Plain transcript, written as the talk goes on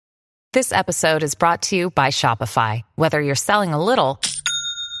This episode is brought to you by Shopify. Whether you're selling a little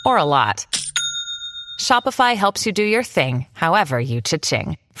or a lot, Shopify helps you do your thing, however you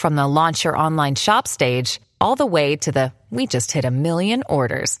cha-ching. From the launch your online shop stage, all the way to the we just hit 1 million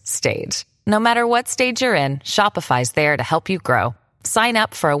orders stage. No matter what stage you're in, Shopify's there to help you grow. Sign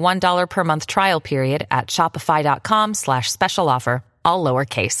up for a $1 per month trial period at shopify.com/special offer, all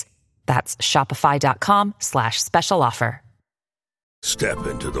lowercase. That's shopify.com/special offer. Step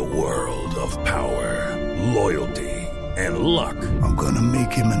into the world of power, loyalty, and luck. I'm gonna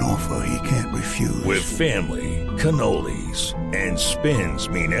make him an offer he can't refuse. With family, cannolis, and spins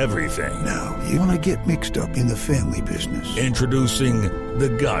mean everything. Now, you wanna get mixed up in the family business. Introducing The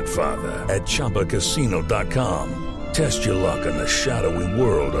Godfather at ChumbaCasino.com. Test your luck in the shadowy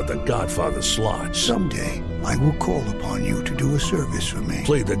world of The Godfather slot. Someday, I will call upon you to do a service for me.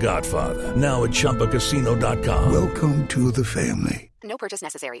 Play The Godfather now at ChumbaCasino.com. Welcome to the family. No purchase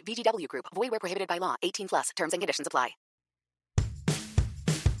necessary. VGW Group. Void where prohibited by law. 18+. Terms and conditions apply.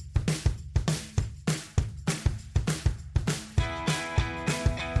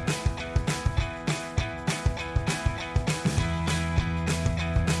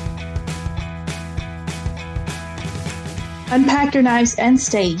 Unpack your knives and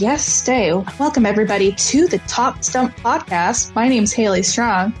stay. Yes, stay. Welcome, everybody, to the Top Stump Podcast. My name's Haley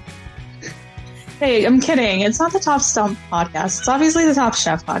Strong. Hey, I'm kidding. It's not the Top Stump Podcast. It's obviously the Top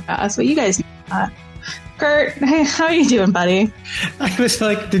Chef Podcast, but you guys know that. Kurt, hey, how are you doing, buddy? I was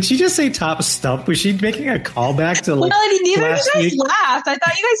like, did she just say Top Stump? Was she making a callback to like well, neither of you guys week? laughed. I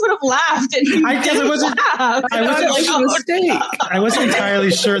thought you guys would have laughed. And I guess it wasn't. laughed. I wasn't like, a mistake. I wasn't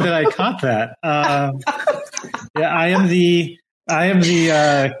entirely sure that I caught that. Yeah, I am the.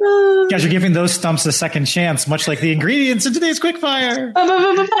 Guys, you're giving those stumps a second chance, much like the ingredients in today's quickfire.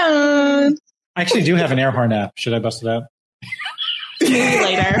 I actually do have an air horn app. Should I bust it out? Maybe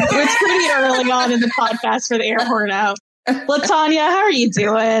later. It's pretty early on in the podcast for the air horn out. LaTanya, how are you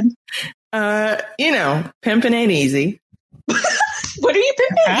doing? Pimping ain't easy. What are you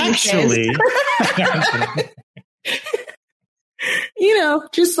pimping? Actually,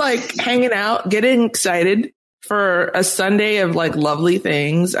 just like hanging out, getting excited for a Sunday of like lovely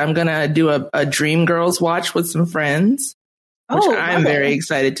things. I'm gonna do a Dreamgirls watch with some friends, which I'm very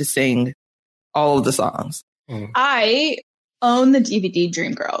excited to sing all of the songs. I own the DVD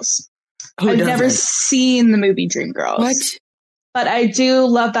Dreamgirls. I've never seen the movie Dreamgirls. What? But I do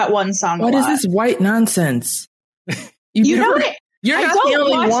love that one song. What is this white nonsense? You're not the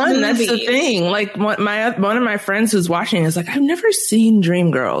only one. That's the thing. Like one of my friends who's watching is like, I've never seen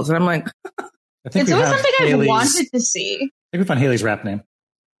Dreamgirls, and I'm like, it's always something I've wanted to see. I think we found Haley's rap name.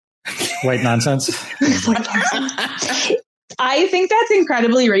 White nonsense. I think that's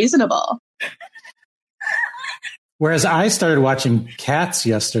incredibly reasonable. Whereas I started watching Cats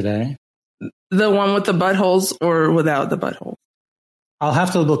yesterday. The one with the buttholes or without the butthole? I'll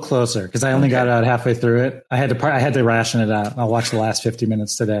have to look closer because I only got about halfway through it. I had to ration it out. I'll watch the last 50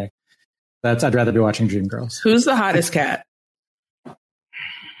 minutes today. I'd rather be watching Dreamgirls. Who's the hottest cat?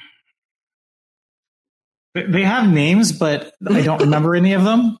 They have names, but I don't remember any of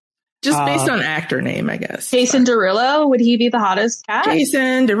them. Just based on actor name, I guess. Jason Derulo, would he be the hottest cat?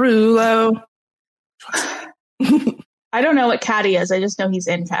 Jason Derulo. I don't know what cat he is. I just know he's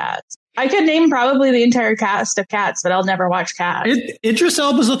in Cats. I could name probably the entire cast of Cats, but I'll never watch Cats. Idris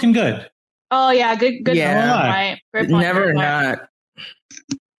Elba's looking good. Oh yeah, good. Yeah, great point.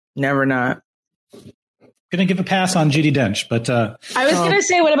 Never not. Gonna give a pass on Judi Dench, but I was gonna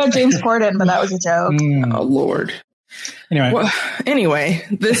say, what about James Corden? But that was a joke. Oh Lord. Anyway,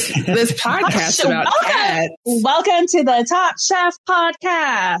 this podcast about cats. Welcome to the Top Chef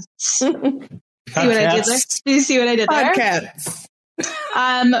Podcast. See what I did there? Do you see what I did there? Podcasts.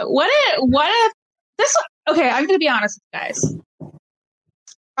 Okay, I'm gonna be honest with you guys.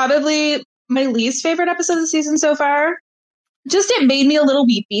 Probably my least favorite episode of the season so far. Just it made me a little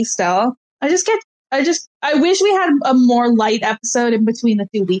weepy still. I wish we had a more light episode in between the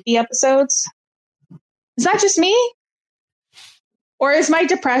two weepy episodes. Is that just me? Or is my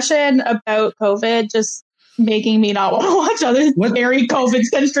depression about COVID just making me not want to watch other very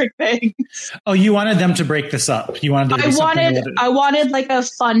COVID-centric things? Oh, you wanted them to break this up. I wanted like a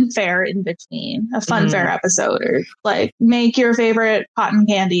fun fair in between, a fun fair episode, or like make your favorite cotton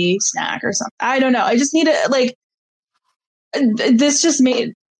candy snack or something. I don't know. I just need it. Like this just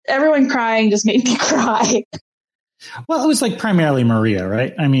made everyone crying. Just made me cry. Well, it was like primarily Maria,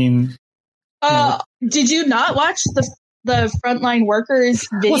 right? I mean, did you not watch the frontline workers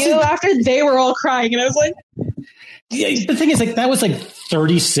video after they were all crying? And I was like, yeah, the thing is, like, that was like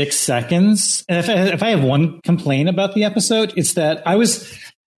 36 seconds. And if I have one complaint about the episode, it's that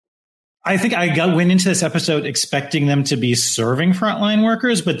I think I went into this episode expecting them to be serving frontline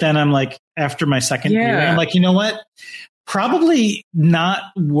workers, but then I'm like, after my second viewing, I'm like, you know what? Probably not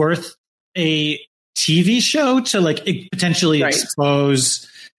worth a TV show to like potentially expose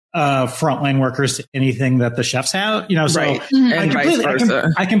frontline workers to anything that the chefs have, you know. So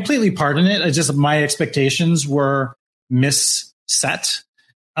I completely pardon it. It's just my expectations were misset.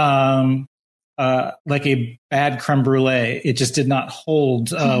 Like a bad creme brulee, it just did not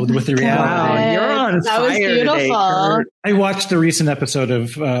hold with the reality. Wow, you're on that fire was beautiful. today, I watched the recent episode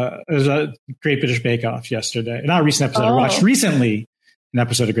of Great British Bake Off yesterday. Not a recent episode. I watched recently an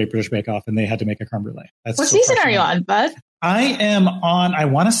episode of Great British Bake Off, and they had to make a creme brulee. What season are you on, bud? I am on. I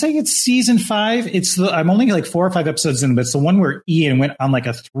want to say it's season 5. I'm only like 4 or 5 episodes in, but it's the one where Ian went on like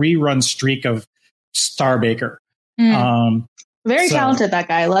a 3-run streak of Star Baker. Very talented, that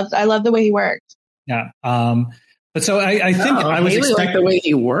guy. I love the way he worked. Yeah. But so I think I was expecting the way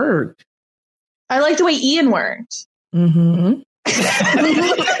he worked. I like the way Ian worked. Mm-hmm.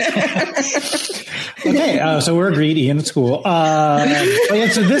 Okay. So we're agreed. Ian at school.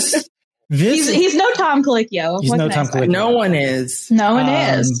 So this he's no Tom Colicchio. He's no Tom Colicchio. No one is. No one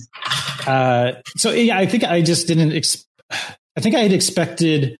is. So yeah, I think I just didn't. I think I had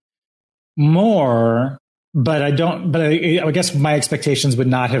expected more. But I don't. But I guess my expectations would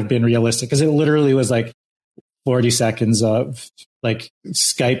not have been realistic because it literally was like 40 seconds of like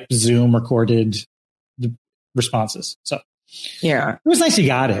Skype, Zoom recorded responses. So yeah, it was nice you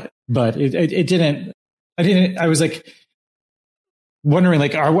got it, but it didn't. I was like wondering,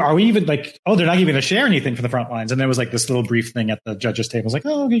 like, are we even like? Oh, they're not even going to share anything for the front lines, and there was like this little brief thing at the judges' table. I was like,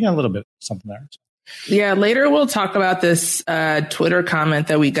 oh, you got a little bit something there. Yeah, later we'll talk about this Twitter comment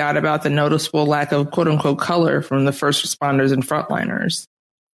that we got about the noticeable lack of quote unquote color from the first responders and frontliners.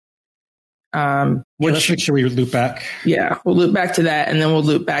 Let's make sure we loop back. Yeah, we'll loop back to that, and then we'll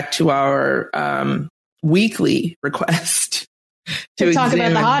loop back to our weekly request to talk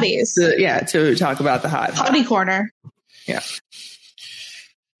about the hotties. To talk about the hottie corner. Yeah.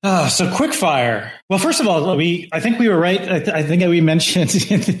 So quick fire. Well, first of all, I think we were right. I think we mentioned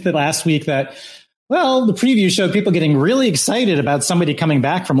in the last week that, well, the preview showed people getting really excited about somebody coming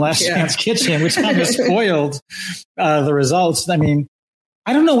back from Last Chance Kitchen, which kind of spoiled the results. I mean,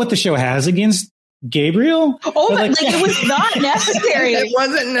 I don't know what the show has against Gabriel. Oh, like it was not necessary. It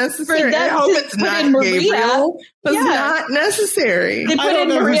wasn't necessary. I hope it's not Gabriel. It was not necessary. They put in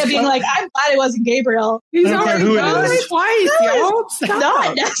Maria being like, I'm glad it wasn't Gabriel. He's already done it twice, y'all.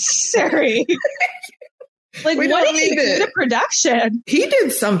 Not necessary. Like, what did he do to production? He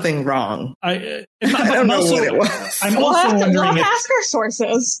did something wrong. I don't know what it was. We'll have to ask our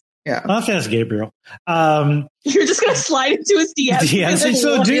sources. Yeah, I'll have to ask Gabriel. You're just going to slide into his DMs. Yes,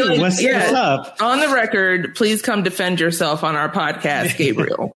 so do. What's up? On the record, please come defend yourself on our podcast,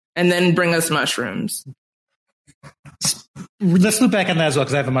 Gabriel, and then bring us mushrooms. Let's loop back on that as well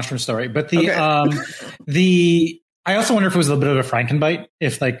because I have a mushroom story. But I also wonder if it was a little bit of a Frankenbite.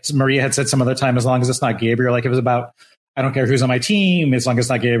 If like Maria had said some other time, as long as it's not Gabriel, like it was about, I don't care who's on my team as long as it's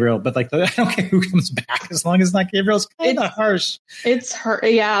not Gabriel, but like I don't care who comes back as long as it's not Gabriel. It's kind of harsh. It's her.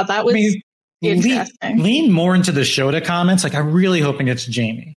 Yeah, that was interesting. Lean more into the Shota comments. Like I'm really hoping it's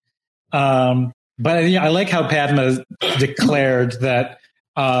Jamie. But yeah, I like how Padma declared that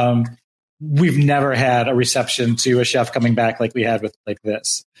we've never had a reception to a chef coming back like we had with like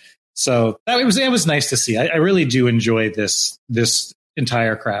this. So it was nice to see. I really do enjoy this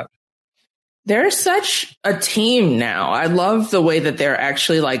entire crowd. They're such a team now. I love the way that they're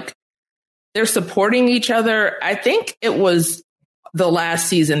actually like, they're supporting each other. I think it was the last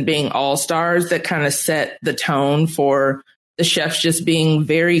season being All Stars that kind of set the tone for the chefs just being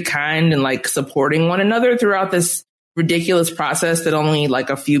very kind and like supporting one another throughout this ridiculous process that only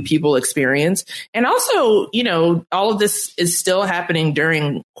like a few people experience. And also, you know, all of this is still happening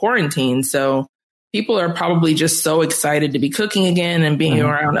during quarantine. So people are probably just so excited to be cooking again and being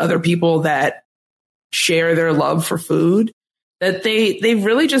around other people that share their love for food that they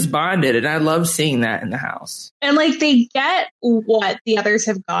really just bonded. And I love seeing that in the house. And like they get what the others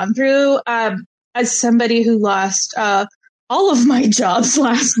have gone through. As somebody who lost all of my jobs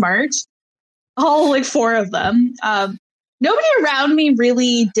last March, all like 4 of them, nobody around me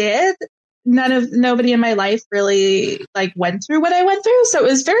really did. Nobody in my life really like went through what I went through. So it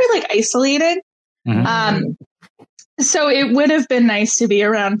was very like isolating. So it would have been nice to be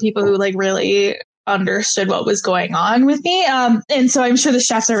around people who like really understood what was going on with me. And so I'm sure the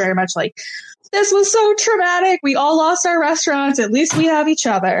chefs are very much like, this was so traumatic. We all lost our restaurants. At least we have each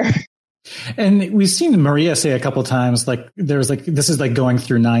other. And we've seen Maria say a couple times, like there's like, this is like going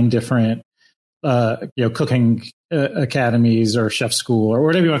through 9 different cooking academies or chef school or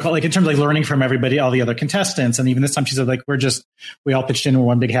whatever you want to call it, like in terms of like learning from everybody, all the other contestants. And even this time she said like, we all pitched in, we're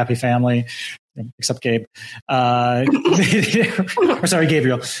one big happy family, except Gabe. Or sorry,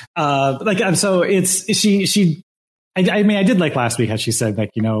 Gabriel. So I mean, I did like last week how she said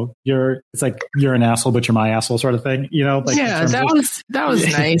like, you're an asshole, but you're my asshole sort of thing, like, yeah, that was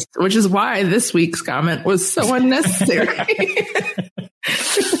nice, which is why this week's comment was so unnecessary.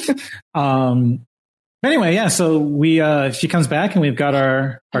 Anyway, yeah, so she comes back and we've got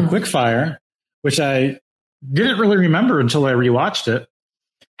our quick fire, which I didn't really remember until I rewatched it.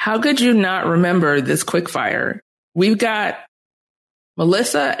 How could you not remember this quick fire? We've got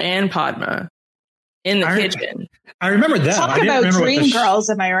Melissa and Padma in the kitchen. I remember that. Talk about dream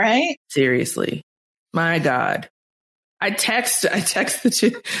girls, am I right? Seriously. My God. I texted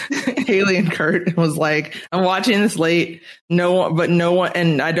to Haley and Kurt and was like, I'm watching this late. No one,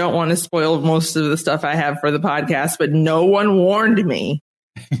 and I don't want to spoil most of the stuff I have for the podcast, but no one warned me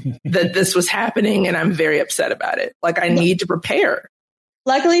that this was happening, and I'm very upset about it. Like, I need to prepare.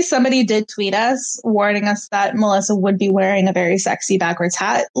 Luckily, somebody did tweet us warning us that Melissa would be wearing a very sexy backwards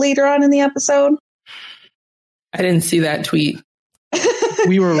hat later on in the episode. I didn't see that tweet.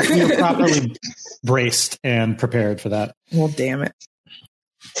 We were properly braced and prepared for that. Well, damn it.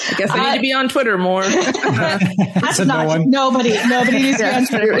 I guess I need to be on Twitter more. That's not nobody needs to be on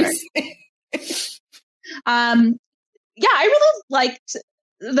Twitter. I really liked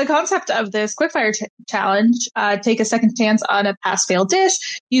the concept of this quickfire challenge. Take a second chance on a pass-fail dish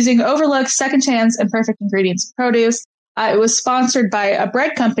using overlooked, second chance, and perfect ingredients and produce. It was sponsored by a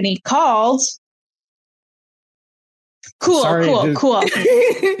bread company called Cool.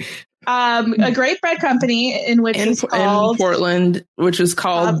 A great bread company in Portland, which is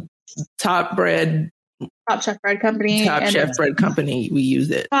called Top Chef Bread Company. Top Chef Bread Company. We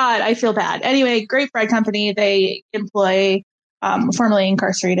use it. God, I feel bad. Anyway, great bread company. They employ formerly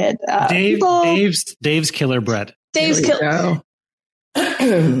incarcerated people. Dave's Killer Bread. Dave's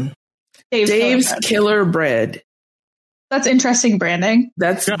Killer Bread. That's interesting branding.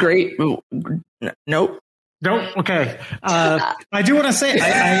 That's great. Nope. Nope. Okay. I do want to say,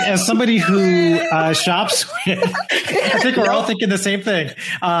 I as somebody who shops with, I think we're all thinking the same thing.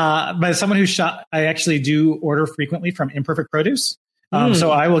 But as someone who I actually do order frequently from Imperfect Produce. So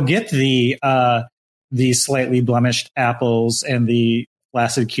I will get the slightly blemished apples and the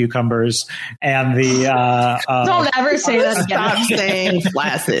flaccid cucumbers and the don't ever say that again. Stop saying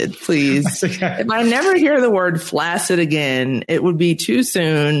flaccid, please. Okay. If I never hear the word flaccid again, it would be too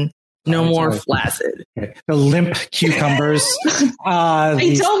soon. No more flaccid. Okay. The limp cucumbers. I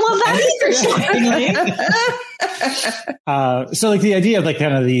don't love that either. So like the idea of like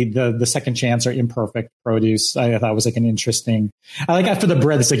kind of the second chance or imperfect produce, I thought was like an interesting. I like after the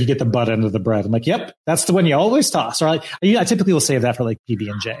bread, it's like you get the butt end of the bread. I'm like, yep, that's the one you always toss. Or I typically will save that for like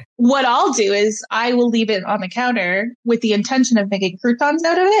PB&J. What I'll do is I will leave it on the counter with the intention of making croutons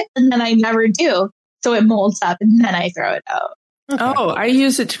out of it, and then I never do, so it molds up, and then I throw it out. Okay. Oh, I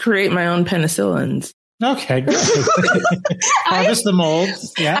use it to create my own penicillins. Okay, good. Harvest the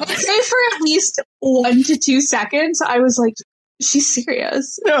molds. Yeah. I'd say for at least 1 to 2 seconds, I was like, she's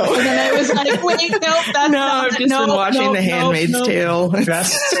serious. No. And then I was like, wait, no, that's no, I've just been watching The Handmaid's Tale.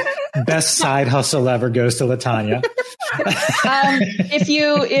 Best side hustle ever goes to Latanya.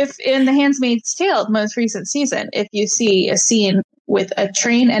 If in The Handmaid's Tale, the most recent season, if you see a scene with a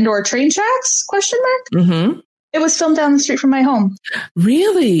train and or train tracks, ? Mm-hmm. It was filmed down the street from my home.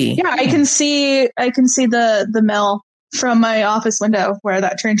 Really? Yeah, I can see the mill from my office window where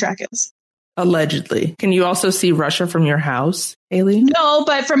that train track is. Allegedly. Can you also see Russia from your house, Haley? No,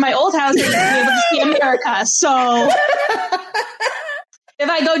 but from my old house, I can be able to see America. So if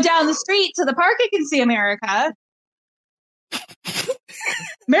I go down the street to the park, I can see America.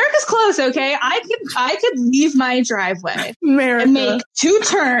 America's close, okay? I could leave my driveway and make 2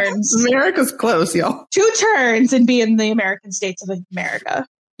 turns. America's close, y'all. 2 turns and be in the American states of America.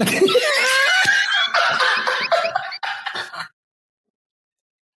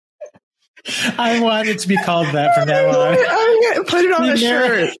 I want it to be called that from now on. I'm gonna put it on a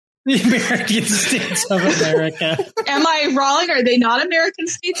shirt. The American States of America. Am I wrong? Are they not American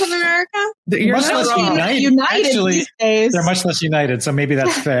States of America? They're much less united. Actually, these days. They're much less united, so maybe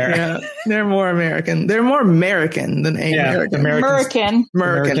that's fair. Yeah, they're more American. They're more American than American.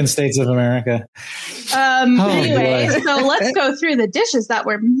 American States of America. Anyway, so let's go through the dishes that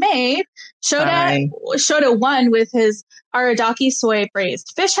were made. Shota won with his aradaki soy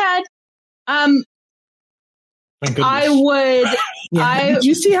braised fish head. I would. Yeah. Did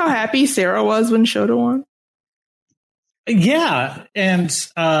you see how happy Sarah was when Shota won? Yeah. And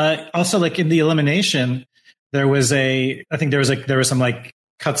also like in the elimination, there was some like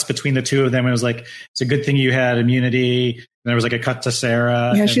cuts between the two of them. It was like, it's a good thing you had immunity. And there was like a cut to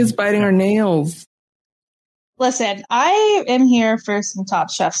Sarah. Yeah, she was biting her nails. Listen, I am here for some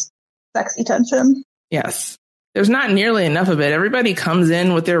Top Chef sexy tension. Yes. There's not nearly enough of it. Everybody comes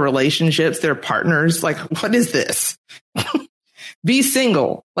in with their relationships, their partners. Like, what is this? Be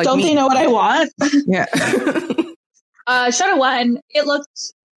single. Like, don't they know what I want? Yeah. Shadow One, it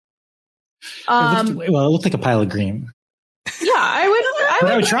looked... it looked like a pile of green. Yeah,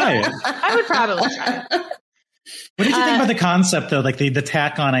 I would try it. I would probably try it. What did you think about the concept, though? Like the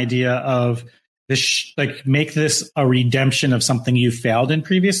tack on idea of this, like make this a redemption of something you failed in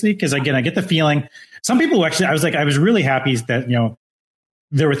previously? Because again, I get the feeling some people actually, I was really happy that,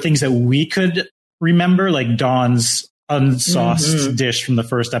 there were things that we could remember, like Dawn's unsauced dish from the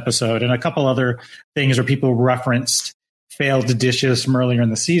first episode and a couple other things where people referenced failed dishes from earlier in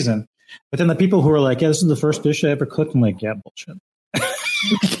the season. But then the people who were like, yeah, this is the first dish I ever cooked. I'm like, yeah, bullshit.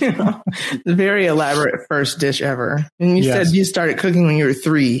 The very elaborate first dish ever. And you said you started cooking when you were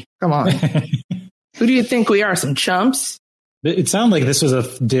 3. Come on. Who do you think we are? Some chumps? It sounded like this was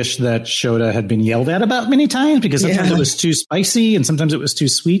a dish that Shota had been yelled at about many times because sometimes it was too spicy and sometimes it was too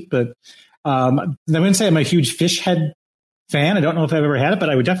sweet. But I wouldn't say I'm a huge fish head fan. I don't know if I've ever had it,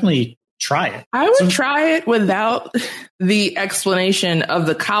 but I would definitely try it. I would try it without the explanation of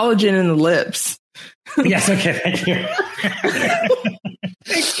the collagen in the lips. Yes, okay, thank you.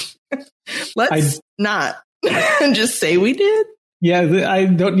 Let's not just say we did. Yeah, I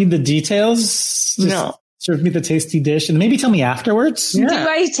don't need the details. No. Serve me the tasty dish and maybe tell me afterwards. Yeah. Do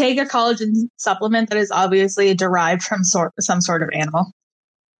I take a collagen supplement that is obviously derived from some sort of animal?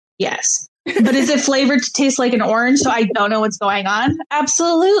 Yes. But is it flavored to taste like an orange so I don't know what's going on?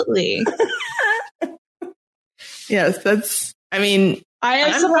 Absolutely. Yes, I'm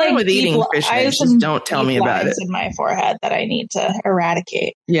some fine with eating fish heads. Just don't tell me about it. In my forehead that I need to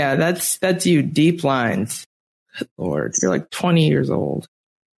eradicate. Yeah, that's you. Deep lines. Good Lord, you're like 20 years old.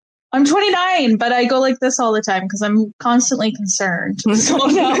 I'm 29, but I go like this all the time because I'm constantly concerned. So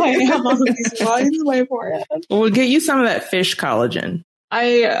now I have all these lines in my forehead. Well, we'll get you some of that fish collagen.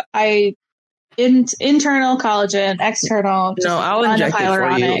 Internal collagen, external. No, I'll inject it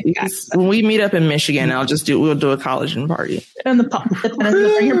for you. When we meet up in Michigan, we'll do a collagen party. And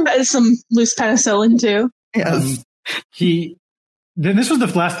bring some loose penicillin too. Yes. This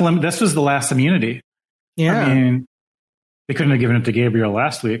was the last immunity. Yeah. I mean, they couldn't have given it to Gabriel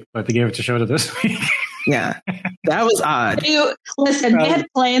last week, but they gave it to Shota this week. Yeah. That was odd. They had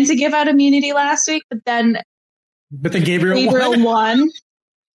planned to give out immunity last week, but then Gabriel won.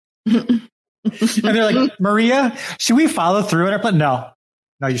 And they're like, Maria, should we follow through on our plan? No,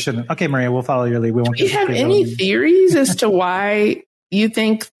 you shouldn't. Okay, Maria, we'll follow your lead. We won't. Do you have any theories as to why you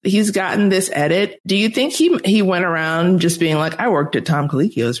think he's gotten this edit? Do you think he went around just being like, I worked at Tom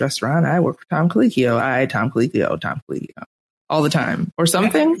Colicchio's restaurant. I work for Tom Colicchio. Tom Colicchio, all the time or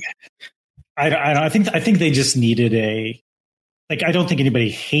something? I think they just needed I don't think anybody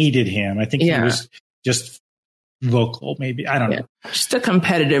hated him. I think he was just vocal, maybe. I don't know. Just a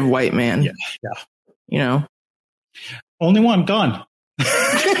competitive white man. Yeah. Only one gone.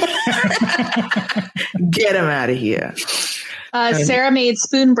 Get him out of here. Sarah made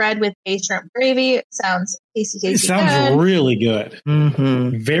spoon bread with bay shrimp gravy. It sounds tasty. It sounds really good.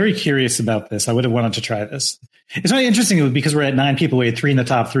 Mm-hmm. Very curious about this. I would have wanted to try this. It's really interesting because we're at 9 people. We had 3 in the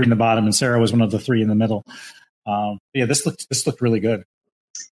top, 3 in the bottom, and Sarah was one of the 3 in the middle. This looked really good.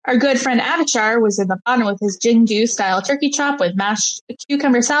 Our good friend Avishar was in the bottom with his Jingju style turkey chop with mashed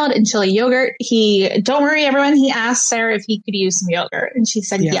cucumber salad and chili yogurt. Don't worry, everyone. He asked Sarah if he could use some yogurt, and she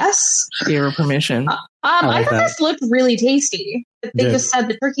said yes. She gave her permission. I thought this looked really tasty. They just said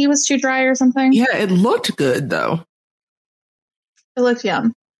the turkey was too dry or something. Yeah, it looked good though. It looked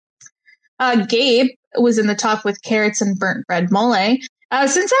yum. Gabe was in the top with carrots and burnt bread mole.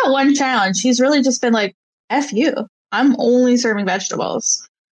 Since that one challenge, he's really just been like, F you. I'm only serving vegetables.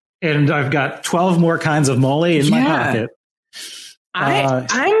 And I've got 12 more kinds of mole in my pocket.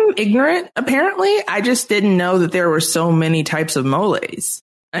 I'm ignorant, apparently. I just didn't know that there were so many types of moles.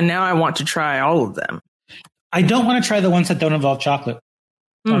 And now I want to try all of them. I don't want to try the ones that don't involve chocolate.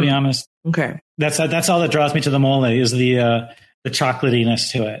 I'll be honest. Okay. That's all that draws me to the mole is the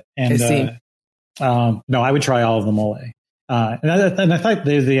chocolatiness to it. And I see. No, I would try all of the mole. And I thought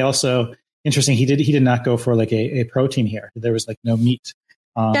they also interesting. He did not go for like a protein here. There was like no meat.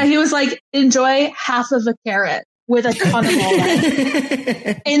 He was like, enjoy half of a carrot. with a ton of mole.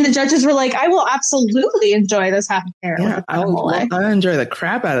 And the judges were like, I will absolutely enjoy this half a carrot. Yeah, I'll enjoy the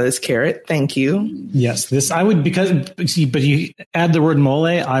crap out of this carrot. Thank you. Yes, this I would, but you add the word mole,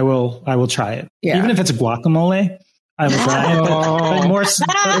 I will try it. Yeah. Even if it's guacamole, I will try it. But more,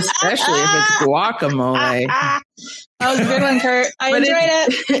 especially if it's guacamole. That was a good one, Kurt. I enjoyed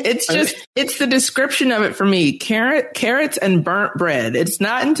it. It's the description of it for me. Carrots and burnt bread. It's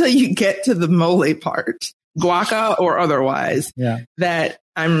not until you get to the mole part, guaca or otherwise, that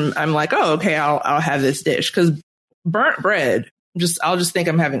I'm like, oh, okay, I'll have this dish. Because burnt bread, I'll just think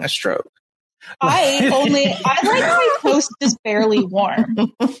I'm having a stroke. I like my toast is barely warm.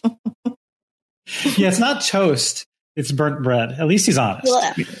 Yeah, it's not toast. It's burnt bread. At least he's honest.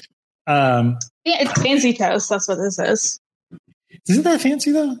 It's fancy toast. That's what this is. Isn't that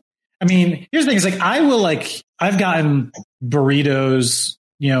fancy though? I mean, here's the thing: is like I've gotten burritos,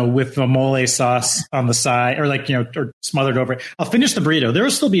 with a mole sauce on the side, or or smothered over it. I'll finish the burrito. There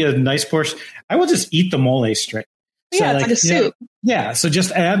will still be a nice portion. I will just eat the mole straight. Yeah, it's like a soup. Yeah, so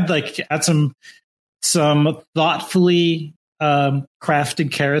just add some thoughtfully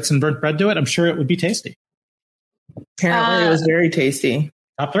crafted carrots and burnt bread to it. I'm sure it would be tasty. Apparently, it was very tasty.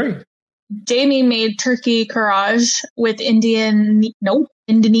 Top 3. Jamie made turkey courage with Indonesian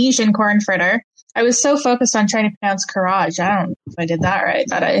corn fritter. I was so focused on trying to pronounce courage. I don't know if I did that right,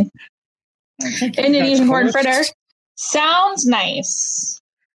 but Indonesian corn fritter sounds nice.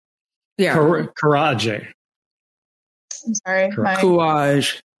 Yeah, courage. I'm sorry,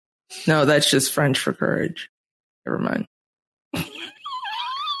 courage. No, that's just French for courage. Never mind.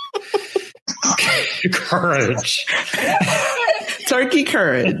 Courage. Turkey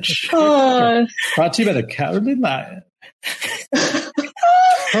courage. Brought to you by the Cowardly Lion.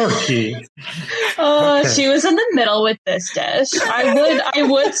 Turkey. She was in the middle with this dish. I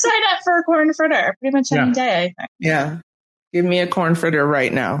would sign up for a corn fritter pretty much any day, I think. Yeah. Give me a corn fritter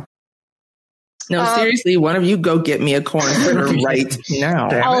right now. No, seriously, one of you go get me a corn fritter right now.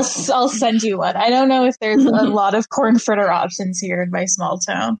 I'll send you one. I don't know if there's a lot of corn fritter options here in my small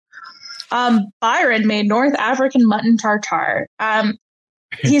town. Byron made North African mutton tartare.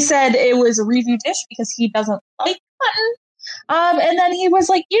 He said it was a review dish because he doesn't like mutton. And then he was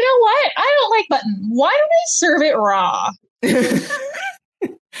like, you know what? I don't like mutton. Why don't I serve it raw?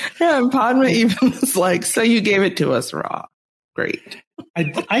 Yeah, and Padma even was like, so you gave it to us raw. Great.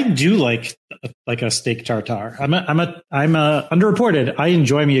 I do like a steak tartare. I'm underreported. I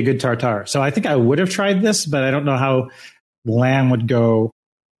enjoy me a good tartare. So I think I would have tried this, but I don't know how lamb would go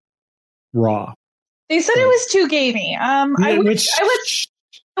raw. They said it was too gamey. I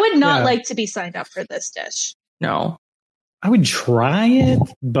would not like to be signed up for this dish. No. I would try it,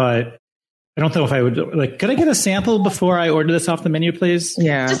 but I don't know if I would. Could I get a sample before I order this off the menu, please?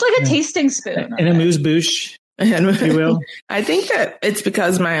 Yeah. Just like a tasting spoon. And a amuse-bouche, if you will. I think that it's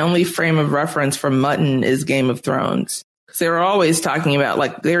because my only frame of reference for mutton is Game of Thrones. Because they were always talking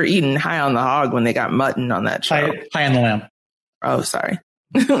about, they were eating high on the hog when they got mutton on that show. High on the lamb. Oh, sorry.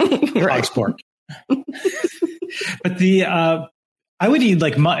 Right. Sport. But I would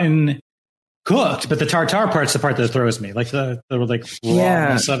eat mutton cooked, but the tartare part's the part that throws me, the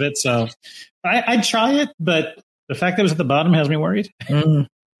rawness of it. So I'd try it, but the fact that it was at the bottom has me worried.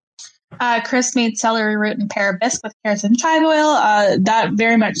 Chris made celery root and pear bisque with carrots and chive oil. That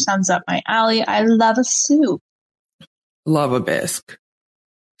very much sounds up my alley. I love a soup. Love a bisque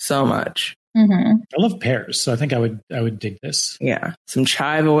so much. Mm-hmm. I love pears, so I think I would dig this. Yeah, some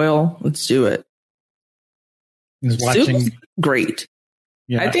chive oil. Let's do it. Soup is great.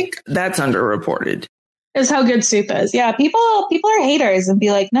 Yeah. I think that's underreported. Is how good soup is. Yeah, people are haters and be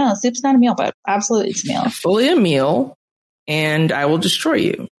like, no, soup's not a meal, but absolutely it's a meal. Fully a meal, and I will destroy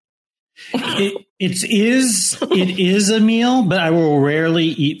you. It is a meal, but I will rarely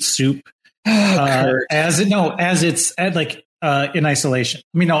eat soup as it's in isolation.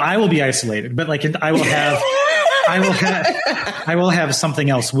 I mean, no, I will be isolated, but I will have something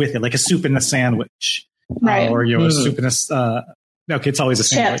else with it, like a soup in a sandwich, right? Or a soup in a. Okay, it's always a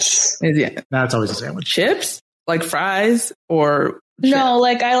sandwich. Chips. Yeah, that's always a sandwich. Chips, like fries, or chips? No,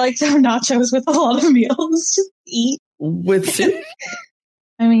 I like to have nachos with a lot of meals. Just eat with soup.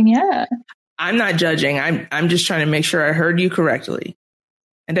 I mean, yeah. I'm not judging. I'm just trying to make sure I heard you correctly,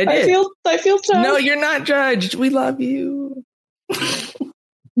 and I did. I feel judged. No, you're not judged. We love you.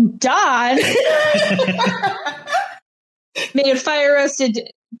 Don made fire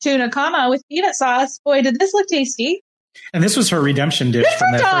roasted tuna with peanut sauce. Boy, did this look tasty. And this was her redemption dish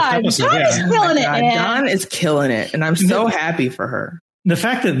from that first episode. Don is killing it, man. Don is killing it, and I'm so happy for her. The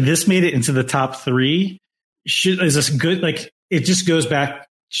fact that this made it into the top 3 is this good. It just goes back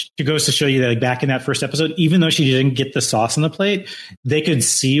it goes to show you that like, back in that first episode, even though she didn't get the sauce on the plate, they could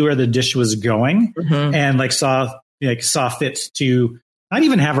see where the dish was going and like saw fit to not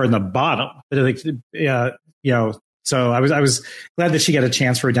even have her in the bottom, but like, so I was glad that she got a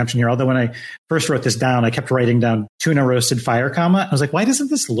chance for redemption here. Although when I first wrote this down, I kept writing down tuna roasted fire, I was like, why doesn't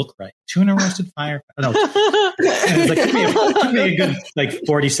this look right? Tuna roasted fire. No. And it was like, it took me a good like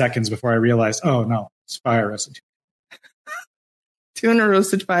 40 seconds before I realized, oh no, it's fire roasted. Tuna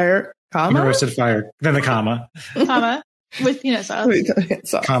roasted fire, Tuna roasted fire. Then the comma with peanut sauce.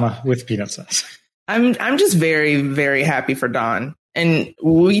 Comma with peanut sauce. I'm just very, very happy for Dawn. And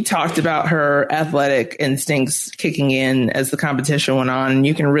we talked about her athletic instincts kicking in as the competition went on. And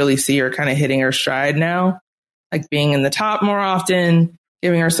you can really see her kind of hitting her stride now, like being in the top more often,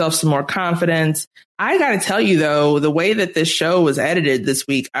 giving herself some more confidence. I got to tell you, though, the way that this show was edited this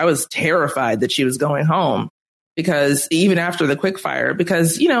week, I was terrified that she was going home because even after the quickfire,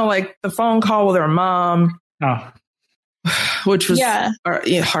 because, like the phone call with her mom, which was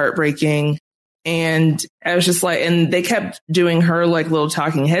heartbreaking. And I was just like, and they kept doing her like little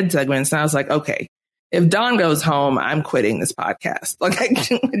talking head segments. And I was like, okay, if Dawn goes home, I'm quitting this podcast. Like,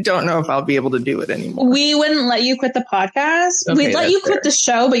 I don't know if I'll be able to do it anymore. We wouldn't let you quit the podcast. Okay, we'd let you quit the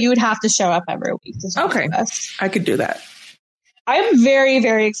show, but you would have to show up every week to talk to us. I could do that. I'm very,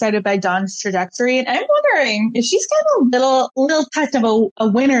 very excited by Dawn's trajectory. And I'm wondering if she's got a little touch of a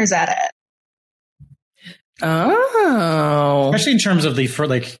winner's at it. Oh, especially in terms of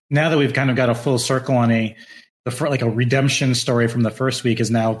now that we've kind of got a full circle on a redemption story from the first week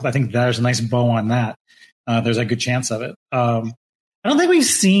is now, I think there's a nice bow on that. There's a good chance of it. I don't think we've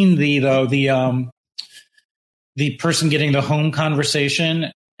seen the person getting the home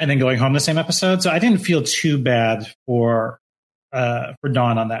conversation and then going home the same episode. So I didn't feel too bad for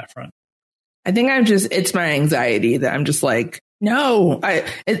Dawn on that front. I think it's my anxiety that I'm just like, no,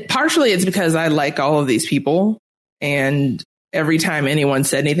 partially it's because I like all of these people. And every time anyone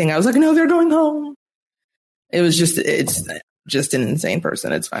said anything, I was like, no, they're going home. It's just an insane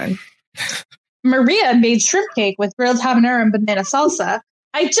person. It's fine. Maria made shrimp cake with grilled habanero and banana salsa.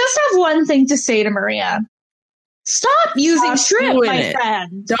 I just have one thing to say to Maria. Stop using shrimp, my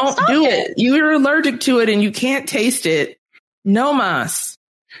friend. Don't do it. You're allergic to it and you can't taste it. No mas.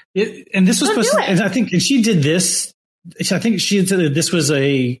 And this was supposed to, and I think she did this. I think she had said that this was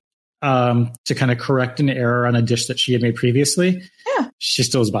to kind of correct an error on a dish that she had made previously. Yeah. She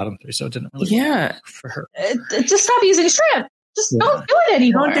still was bottom 3, so it didn't really work for her. Just stop using shrimp. Just don't do it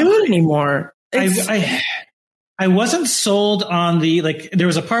anymore. Don't do it anymore. I wasn't sold on there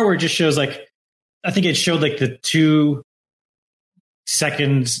was a part where it just shows I think it showed the 2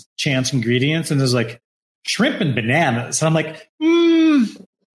 second chance ingredients and there's shrimp and bananas. And I'm like,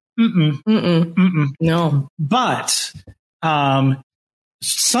 no. But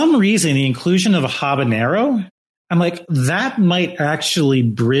some reason the inclusion of a habanero, I'm like, that might actually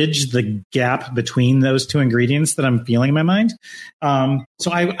bridge the gap between those 2 ingredients that I'm feeling in my mind.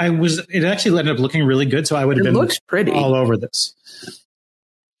 So it actually ended up looking really good. So I would have been pretty all over this.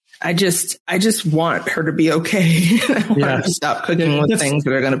 I just want her to be okay. I want her to stop cooking with things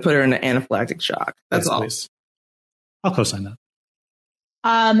that are going to put her in an anaphylactic shock. That's all. Please. I'll co-sign that.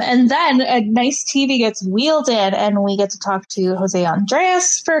 And then a nice TV gets wheeled in and we get to talk to Jose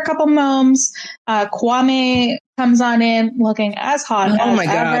Andres for a couple moments. Kwame comes on in looking as hot as ever. Oh my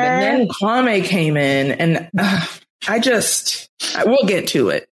God. And then Kwame came in and we'll get to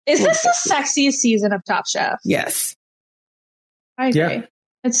it. Is this the sexiest season of Top Chef? Yes. I agree. Yeah.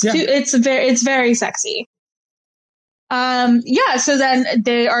 It's very sexy. So then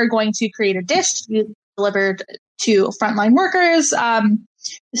they are going to create a dish to be delivered to frontline workers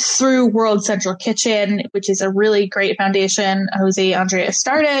through World Central Kitchen, which is a really great foundation Jose Andres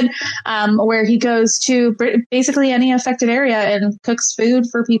started, where he goes to basically any affected area and cooks food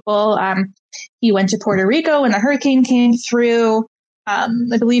for people. He went to Puerto Rico when the hurricane came through. I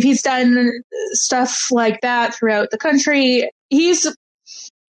believe he's done stuff like that throughout the country. He's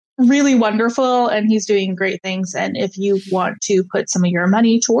really wonderful and he's doing great things. And if you want to put some of your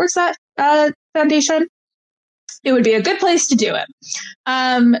money towards that foundation, it would be a good place to do it.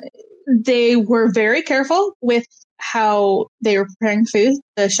 They were very careful with how they were preparing food.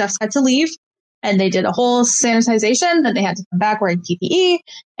 The chefs had to leave and they did a whole sanitization. Then they had to come back wearing PPE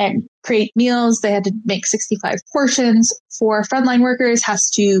and create meals. They had to make 65 portions for frontline workers. Has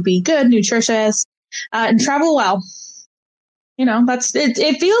to be good, nutritious, and travel well. That's it.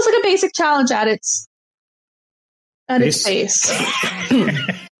 It feels like a basic challenge at its base.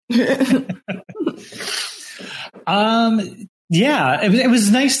 It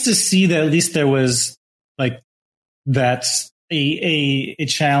was nice to see that at least there was that a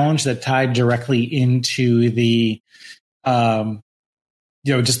challenge that tied directly into the,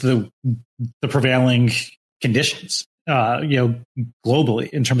 just the prevailing conditions, globally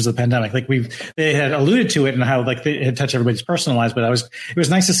in terms of the pandemic. Like they had alluded to it and how like it had touched everybody's personal lives, but it was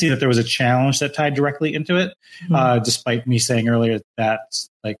nice to see that there was a challenge that tied directly into it. Despite me saying earlier that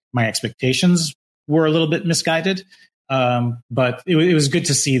like my expectations were a little bit misguided. But it was good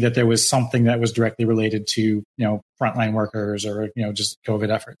to see that there was something that was directly related to, frontline workers or, just COVID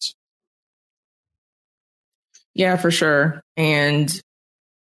efforts. Yeah, for sure. And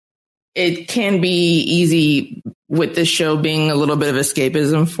it can be easy with this show being a little bit of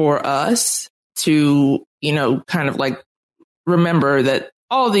escapism for us to, kind of like remember that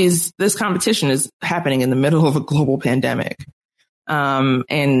this competition is happening in the middle of a global pandemic.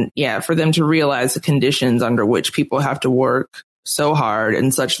 And for them to realize the conditions under which people have to work so hard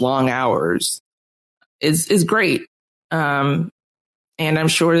and such long hours is great. And I'm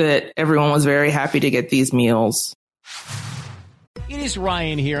sure that everyone was very happy to get these meals. It is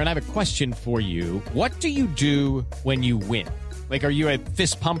Ryan here, and I have a question for you. What do you do when you win? Like, are you a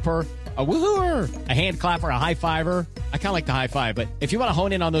fist pumper, a woohooer, a hand clapper, a high fiver? I kind of like the high five, but if you want to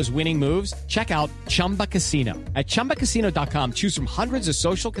hone in on those winning moves, check out Chumba Casino. At ChumbaCasino.com, choose from hundreds of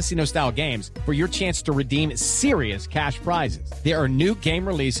social casino style games for your chance to redeem serious cash prizes. There are new game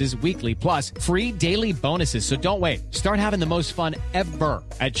releases weekly, plus free daily bonuses. So don't wait. Start having the most fun ever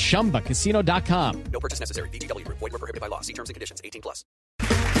at ChumbaCasino.com. No purchase necessary. VGW Group. Void where prohibited by law. See terms and conditions. 18+.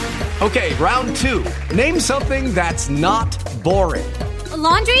 Okay, round two. Name something that's not boring. A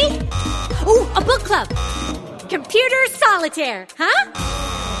laundry? Ooh, a book club. Computer solitaire, huh?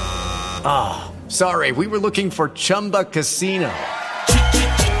 Ah, sorry, we were looking for Chumba Casino.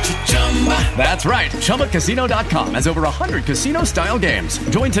 That's right, ChumbaCasino.com has over 100 casino-style games.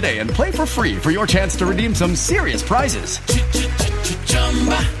 Join today and play for free for your chance to redeem some serious prizes.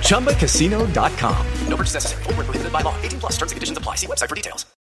 ChumbaCasino.com. No purchase necessary. Void where prohibited by law. 18+. Terms and conditions apply. See website for details.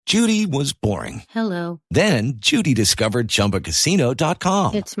 Judy was boring. Hello. Then Judy discovered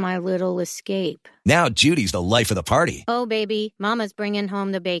ChumbaCasino.com. It's my little escape. Now Judy's the life of the party. Oh, baby, mama's bringing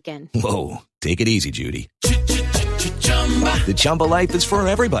home the bacon. Whoa, take it easy, Judy. The Chumba life is for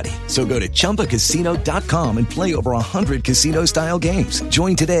everybody. So go to ChumbaCasino.com and play over 100 casino-style games.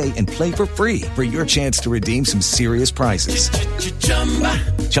 Join today and play for free for your chance to redeem some serious prizes.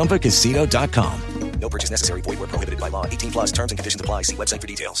 ChumbaCasino.com. No purchase necessary. Void where prohibited by law. 18+. Terms and conditions apply. See website for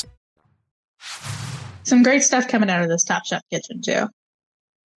details. Some great stuff coming out of this Top Chef kitchen too.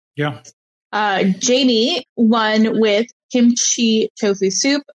 Yeah. Jamie won with kimchi tofu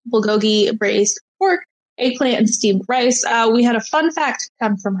soup, bulgogi braised pork, eggplant, and steamed rice. We had a fun fact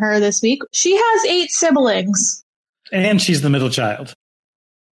come from her this week. She has 8 siblings. And she's the middle child.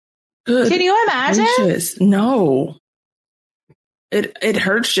 Good. Can you imagine? Gracious. No. It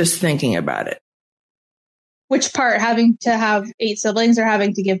hurts just thinking about it. Which part? Having to have 8 siblings or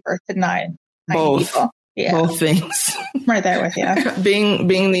having to give birth to 9? Both. People? Yeah. Both things. I'm right there with you.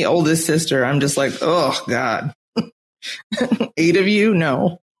 Being the oldest sister, I'm just like, oh, God. 8 of you?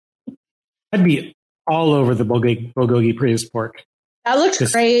 No. I'd be all over the bulgogi braised pork. That looked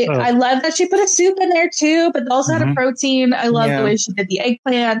great. I love that she put a soup in there too, but also had a protein. I love the way she did the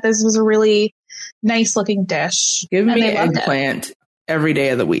eggplant. This was a really nice looking dish. Give me eggplant every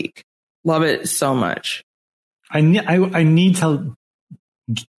day of the week. Love it so much. I need to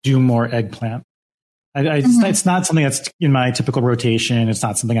do more eggplant. It's not something that's in my typical rotation. It's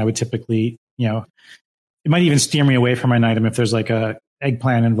not something I would typically, it might even steer me away from an item if there's like a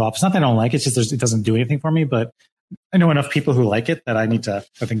eggplant involved. It's not that I don't like it. It's just it doesn't do anything for me, but I know enough people who like it that I need to,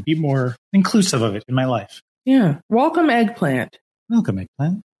 I think, be more inclusive of it in my life. Yeah. Welcome eggplant. Welcome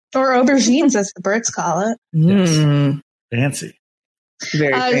eggplant. Or aubergines, as the birds call it. Yes. Fancy.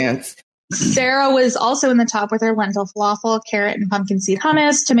 Very fancy. Sarah was also in the top with her lentil falafel, carrot and pumpkin seed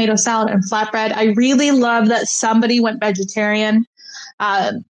hummus, tomato salad, and flatbread. I really love that somebody went vegetarian.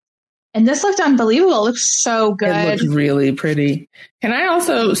 And this looked unbelievable. It looks so good. It looked really pretty. Can I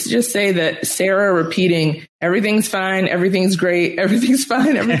also just say that Sarah repeating, everything's fine, everything's great, everything's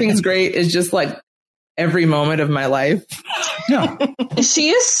fine, everything's great is just like every moment of my life. No. She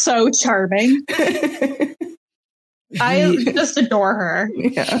is so charming. I just adore her.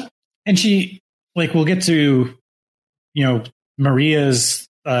 Yeah. And she, like, we'll get to, Maria's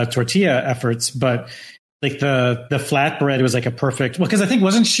tortilla efforts, but like the flatbread was like a perfect, because I think,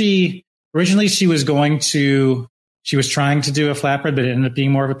 wasn't she, originally she was going to she was trying to do a flatbread, but it ended up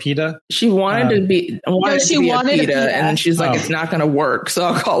being more of a pita. She wanted to be a pita, and she's like, it's not going to work, so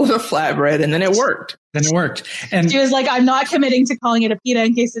I'll call it a flatbread, and then it worked. And she was like, I'm not committing to calling it a pita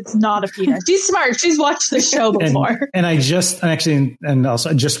in case it's not a pita. She's smart. She's watched the show before. And I just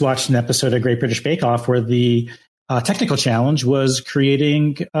watched an episode of Great British Bake Off where the technical challenge was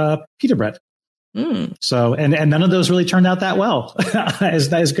creating pita bread. So, and none of those really turned out that well, as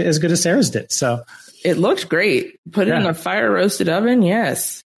good as Sarah's did. So it looked great. Put it in a fire roasted oven.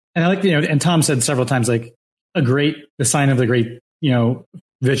 Yes. And I like, and Tom said several times, like the sign of the great,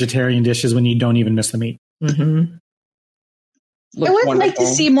 vegetarian dishes when you don't even miss the meat. Mm-hmm. I would like to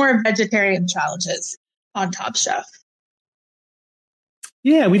see more vegetarian challenges on Top Chef.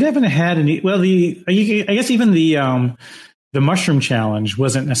 Yeah, we haven't had any. Well, I guess even the mushroom challenge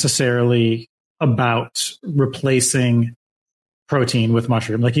wasn't necessarily about replacing protein with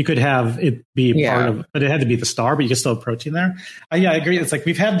mushroom. Like you could have it be part of, but it had to be the star, but you could still have protein there. I agree. It's like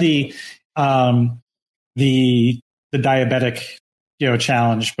we've had the diabetic,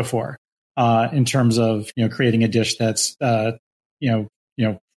 challenge before, in terms of, creating a dish that's, friendly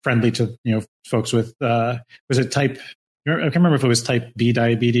to, folks with, was it type, I can't remember if it was type B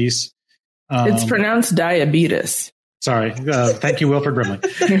diabetes. It's pronounced diabetes. Sorry. Thank you, Wilford Brimley.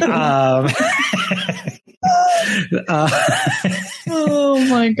 Oh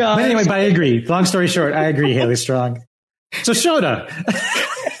my God. But anyway, but I agree. Long story short, I agree, Haley Strong. So Shota.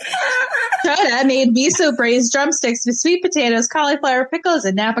 Shota made miso braised drumsticks with sweet potatoes, cauliflower, pickles,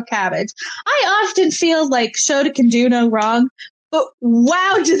 and Napa cabbage. I often feel like Shota can do no wrong, but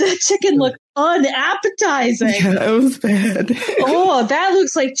wow, did that chicken look unappetizing. Yeah, it was bad. Oh, that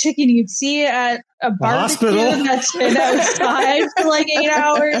looks like chicken you'd see at a barbecue that's been outside for like 8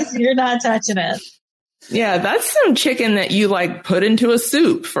 hours. You're not touching it. Yeah, that's some chicken that you like put into a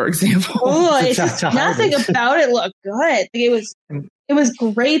soup, for example. Oh, it's just nothing about it looked good. It was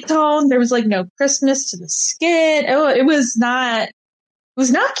great tone. There was like no crispness to the skin. Oh, it was not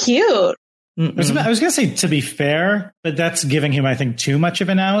cute. I was going to say, to be fair, but that's giving him, I think, too much of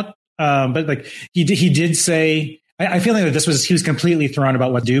an out. But like he did say, I feel like he was completely thrown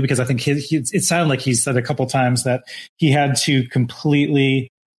about what to do, because I think it sounded like he said a couple times that he had to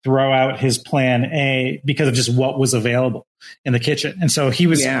completely throw out his plan A because of just what was available in the kitchen. And so he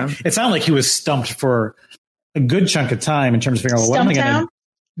was, it sounded like he was stumped for a good chunk of time in terms of figuring out what am I going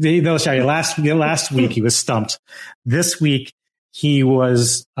to. Last week he was stumped. This week he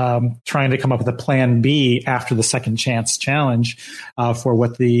was trying to come up with a plan B after the second chance challenge for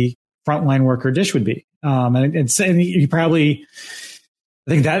what the frontline worker dish would be. And he probably,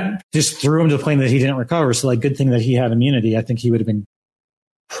 I think that just threw him to the point that he didn't recover. So like, good thing that he had immunity. I think he would have been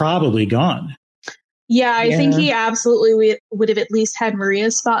probably gone. Yeah, I think he absolutely would have at least had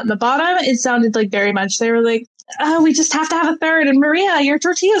Maria's spot in the bottom. It sounded like very much they were like, oh, we just have to have a third. And Maria, your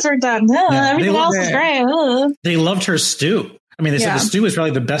tortillas are done. Everything else is great. They loved her stew. I mean, they said the stew was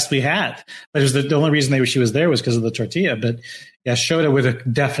probably the best we had. But it was the only reason she was there was because of the tortilla. But yeah, Shota would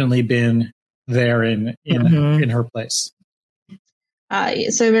have definitely been there in her place.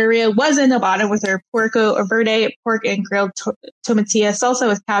 So Maria was in the bottom with her puerco verde, pork and grilled tomatilla salsa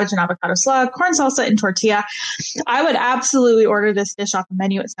with cabbage and avocado slaw, corn salsa and tortilla. I would absolutely order this dish off the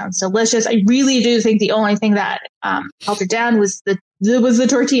menu. It sounds delicious. I really do think the only thing that held her down was the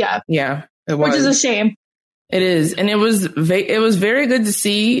tortilla. Yeah, it was. Which is a shame. It is. And it was very good to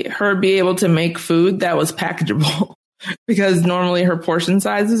see her be able to make food that was packageable. Because normally her portion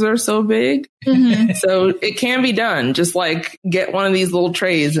sizes are so big. Mm-hmm. So it can be done. Just like get one of these little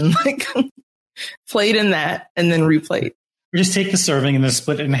trays and like plate in that and then replate. Or just take the serving and then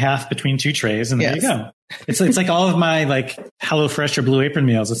split it in half between two trays. And there you go. It's like all of my like HelloFresh or Blue Apron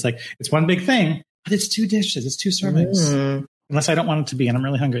meals. It's like, it's one big thing, but it's two dishes. It's two servings. Unless I don't want it to be and I'm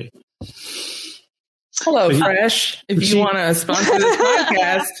really hungry. HelloFresh, if you want to sponsor this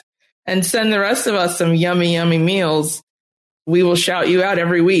podcast and send the rest of us some yummy, yummy meals, we will shout you out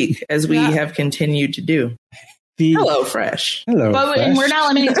every week as we have continued to do. HelloFresh. But we're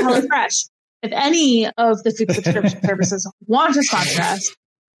not limited to HelloFresh. If any of the food subscription services want to sponsor us,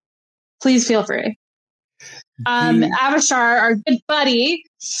 please feel free. Avishar, our good buddy,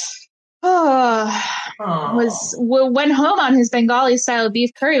 went home on his Bengali style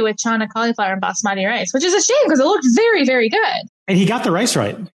beef curry with chana cauliflower and basmati rice, which is a shame because it looked very, very good. And he got the rice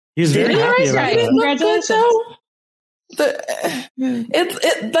right. He was very happy about it. Congratulations.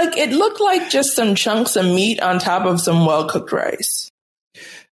 It looked like just some chunks of meat on top of some well-cooked rice.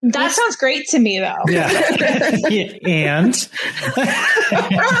 That sounds great to me, though. Yeah. And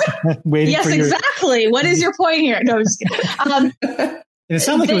yes, exactly. What is your point here? No, I'm just kidding. And it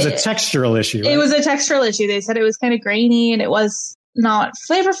sounded like it was a textural issue. Right? It was a textural issue. They said it was kind of grainy and it was not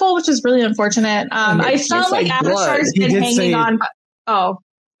flavorful, which is really unfortunate. I felt like Avatar's been hanging on.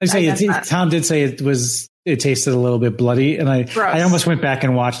 Tom did say it tasted a little bit bloody, and I almost went back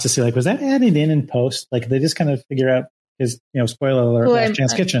and watched to see, like, was that added in post? Like, they just kind of figure out his, spoiler alert, Last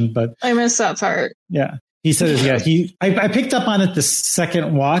Chance Kitchen, but I missed that part. Yeah, he says, I picked up on it the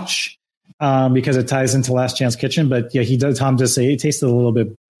second watch because it ties into Last Chance Kitchen, but Tom does say it tasted a little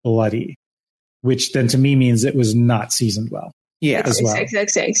bit bloody, which then to me means it was not seasoned well. Yeah, as well.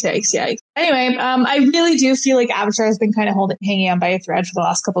 Anyway, I really do feel like Avatar has been kind of hanging on by a thread for the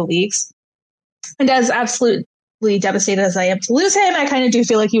last couple of weeks. And as absolutely devastated as I am to lose him, I kind of do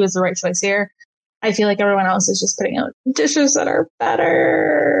feel like he was the right choice here. I feel like everyone else is just putting out dishes that are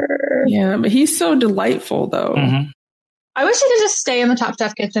better. Yeah, but he's so delightful, though. Mm-hmm. I wish he could just stay in the Top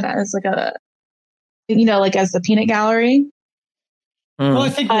Chef kitchen as like as the peanut gallery. Well, I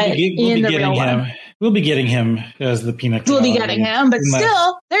think we'll be getting him as the peanut gallery. We'll be getting him, but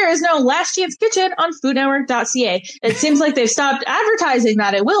still, there is no Last Chance Kitchen on foodnetwork.ca. It seems like they've stopped advertising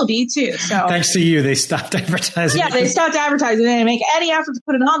that it will be, too. So thanks to you, they stopped advertising. Yeah, they stopped advertising. They didn't make any effort to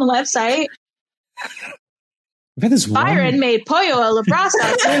put it on the website. Byron made pollo a la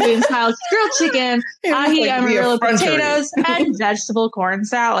brasa, Peruvian-style grilled chicken, ají amarillo potatoes, and vegetable corn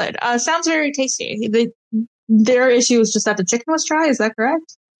salad. Sounds very tasty. Their issue was just that the chicken was dry. Is that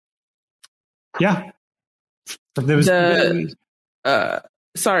correct? Yeah.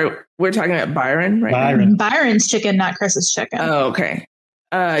 Sorry, we're talking about Byron, right? Byron's chicken, not Chris's chicken. Oh, okay.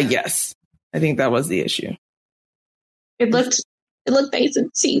 Yes. I think that was the issue. It looked nice and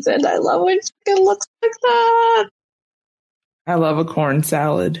seasoned. I love when chicken looks like that. I love a corn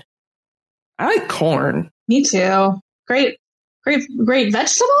salad. I like corn. Me too. Great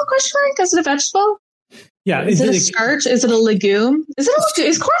vegetable? Question mark? Is it a vegetable? Yeah. Is it a starch? Is it a legume? Is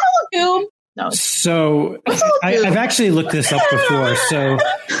corn a legume? No. So I've actually looked this up before. So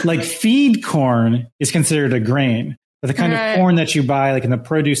like feed corn is considered a grain, but the kind of corn that you buy like in the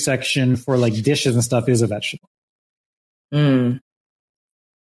produce section for like dishes and stuff is a vegetable.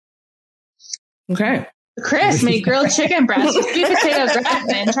 Okay. Chris made grilled chicken breast with sweet potato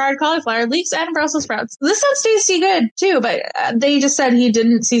gratin and charred cauliflower, leeks, and Brussels sprouts. This sounds tasty good too, but they just said he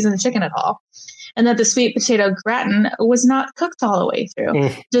didn't season the chicken at all. And that the sweet potato gratin was not cooked all the way through.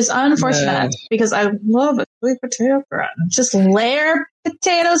 Just unfortunate because I love a sweet potato gratin. Just layer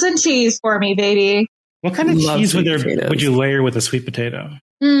potatoes and cheese for me, baby. What kind of cheese would you layer with a sweet potato?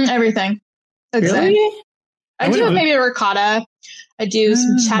 Everything. Really? I do maybe a ricotta. I do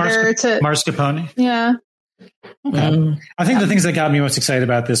some cheddar mascarpone. Yeah. Okay. I think the things that got me most excited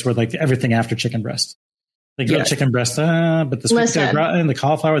about this were like everything after chicken breast. Like grilled chicken breast, but the sweet potato gratin, the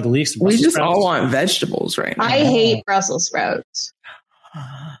cauliflower, the leeks. We just all want vegetables right now. I hate Brussels sprouts.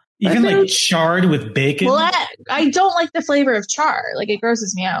 Even like charred with bacon. Well, I don't like the flavor of char. Like it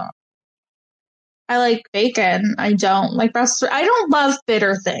grosses me out. I like bacon. I don't like Brussels sprouts. I don't love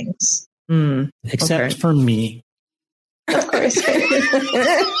bitter things. Except for me. Of course.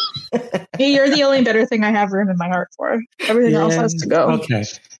 You're the only bitter thing I have room in my heart for. Everything else has to go. Okay.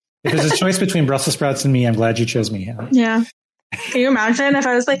 If there's a choice between Brussels sprouts and me, I'm glad you chose me. Yeah. Can you imagine if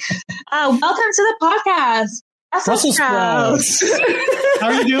I was like, welcome to the podcast. Brussels sprouts. How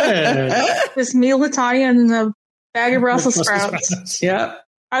are you doing? This meal Latanya and a bag of Brussels sprouts. Yeah.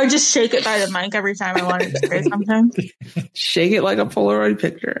 I would just shake it by the mic every time I wanted to say something. Shake it like a Polaroid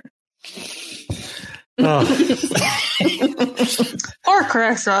picture. Or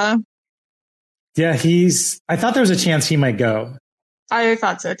Carissa. Yeah, I thought there was a chance he might go. I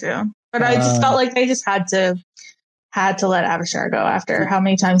thought so too. But I just felt like they just had to let Avishar go after how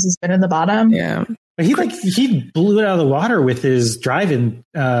many times he's been in the bottom. Yeah. But he blew it out of the water with his drive-in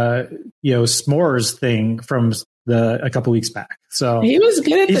s'mores thing from a couple weeks back. So he was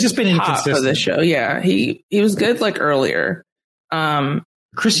good at he's just been inconsistent of the show. Yeah. He was good like earlier.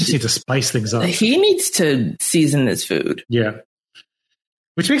 Chris just needs to spice things up. He needs to season his food. Yeah.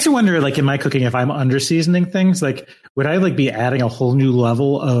 Which makes you wonder, like in my cooking, if I'm under seasoning things, like would I like be adding a whole new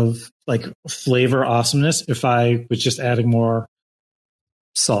level of like flavor awesomeness if I was just adding more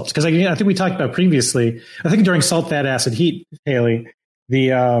salt? Because I think we talked about previously, I think during Salt, Fat, Acid, Heat, Haley,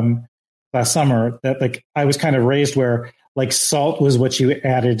 the last summer, that like I was kind of raised where like salt was what you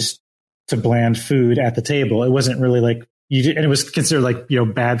added to bland food at the table. It wasn't really like and it was considered like,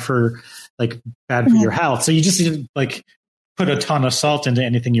 bad for your health. So you just didn't like put a ton of salt into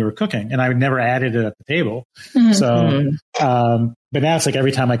anything you were cooking, and I would never added it at the table. So, but now it's like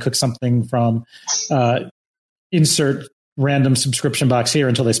every time I cook something from insert random subscription box here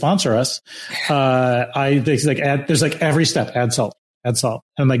until they sponsor us, there's like every step add salt. add salt.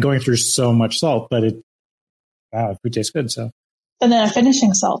 I'm like going through so much salt, but food tastes good. So, and then a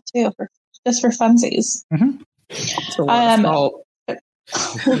finishing salt too, just for funsies. Mm-hmm. It's a lot of salt.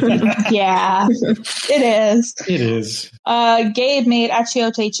 Yeah, it is. It is. Gabe made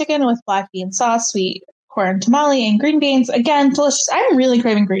achiote chicken with black bean sauce, sweet corn tamale, and green beans. Again, delicious. I'm really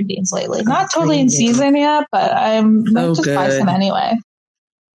craving green beans lately. Not totally in season yet, but I'm might just buy some anyway.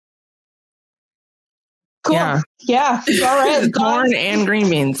 Cool. Yeah. All right. Corn and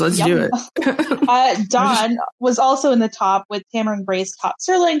green beans. Let's do it. Dawn was also in the top with tamarind braised top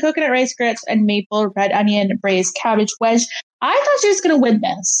sirloin, coconut rice grits, and maple red onion braised cabbage wedge. I thought she was going to win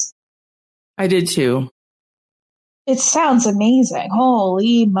this. I did too. It sounds amazing.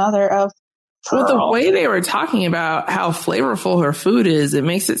 Holy mother of pearl. Well, the way they were talking about how flavorful her food is, it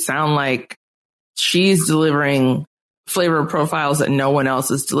makes it sound like she's delivering flavor profiles that no one else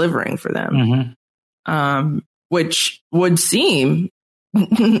is delivering for them. Mm-hmm. Which would seem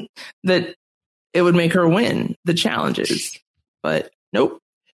that it would make her win the challenges, but nope.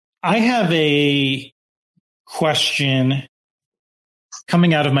 I have a question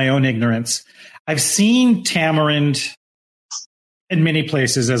coming out of my own ignorance. I've seen tamarind in many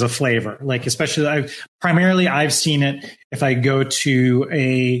places as a flavor, like especially I've seen it if I go to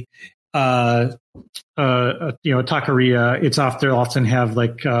a taqueria. They'll often have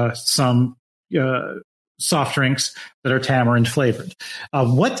like some soft drinks that are tamarind flavored.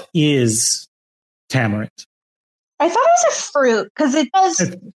 What is tamarind? I thought it was a fruit because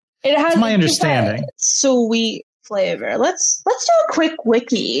it has my understanding sweet flavor. Let's do a quick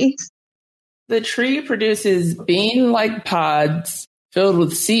wiki. The tree produces bean-like pods filled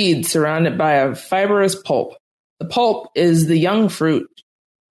with seeds surrounded by a fibrous pulp. The pulp is the young fruit.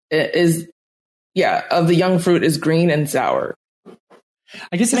 Of the young fruit is green and sour.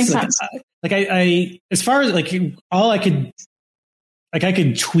 I guess it makes sense. Like I as far as like all I could, like I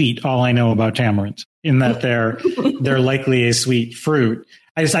could tweet all I know about tamarind in that they're likely a sweet fruit.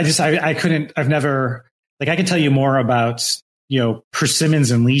 I couldn't. I've never like I can tell you more about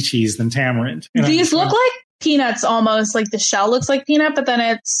persimmons and lychees than tamarind. These look like peanuts almost. Like the shell looks like peanut, but then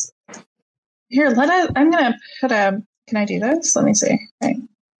it's here. I'm gonna put a. Can I do this? Let me see. Okay.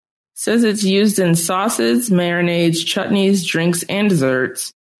 Says it's used in sauces, marinades, chutneys, drinks, and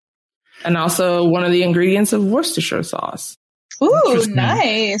desserts. And also one of the ingredients of Worcestershire sauce. Ooh,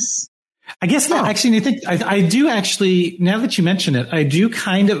 nice. I guess actually, I do actually, now that you mention it, I do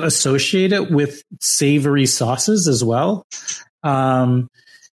kind of associate it with savory sauces as well.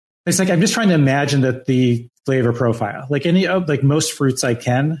 It's like, I'm just trying to imagine that the flavor profile, like most fruits I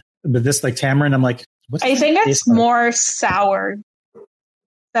can, but this like tamarind, I'm like, I think it's more sour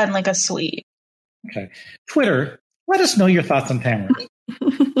than like a sweet. Okay. Twitter, let us know your thoughts on tamarind.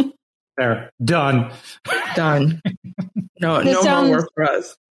 There. Done. No more work for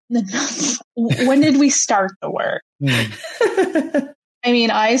us. When did we start the work? I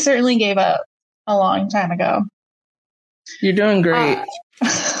mean, I certainly gave up a long time ago. You're doing great.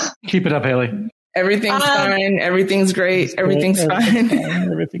 Keep it up, Haley. Everything's fine. Everything's great. Everything's fine.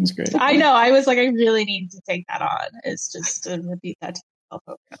 Everything's great. I know. I was like, I really need to take that on. It's just to repeat that to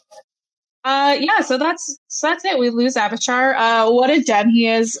myself. So that's it. We lose Avachar. What a gem he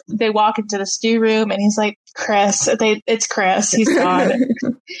is. They walk into the stew room and he's like, Chris. It's Chris. He's gone.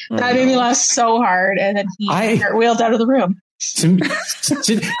 That made me laugh so hard. And then he wheeled out of the room.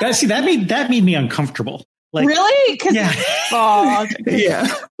 That made me uncomfortable. Like, really? Yeah. Yeah.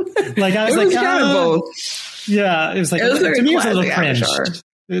 Like I was like, kind of both. Yeah. It was like, to me, it was a little cringe.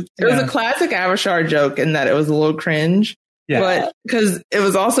 It was a classic Avachar joke in that it was a little cringe. Yeah. But because it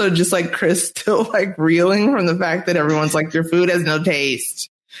was also just like Chris still like reeling from the fact that everyone's like, your food has no taste.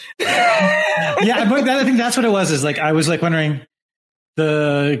 Yeah, but I think that's what it was. Is like I was like wondering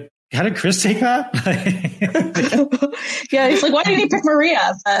how did Chris take that? Yeah, he's like, why didn't he pick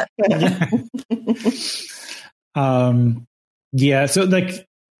Maria? Yeah. So like,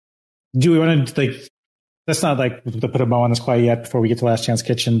 do we want to like? That's not like to put a bow on this quite yet before we get to Last Chance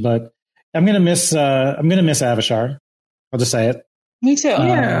Kitchen, but I'm gonna miss Avachar. I'll just say it. Me too.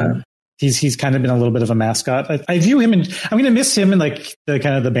 Yeah. He's kind of been a little bit of a mascot. I view him and I'm going to miss him in like the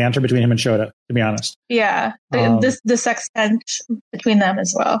kind of the banter between him and Shota, to be honest. Yeah. The sex tension between them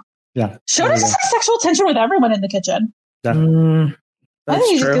as well. Yeah. Shota's just like sexual tension with everyone in the kitchen. Yeah. I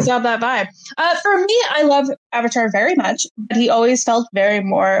think he just gives out that vibe. For me, I love Avachar very much, but he always felt very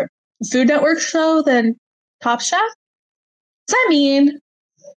more Food Network show than Top Chef. Does that mean?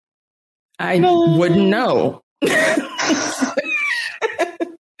 I wouldn't know.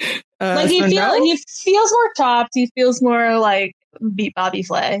 Like he feels more chopped. He feels more like Beat Bobby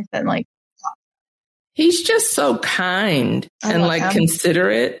Flay than like. He's just so kind and like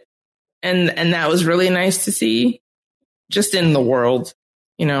considerate. And that was really nice to see just in the world,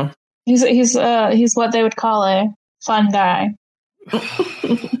 you know. He's what they would call a fun guy.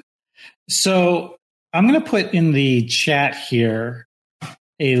 So I'm going to put in the chat here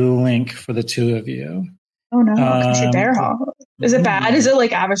a link for the two of you. Oh no, Country Bear Hall. Is it bad? Is it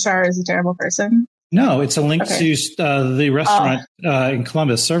like Avishar is a terrible person? No, it's a link to the restaurant in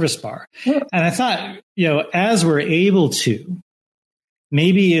Columbus, Service Bar. And I thought, as we're able to,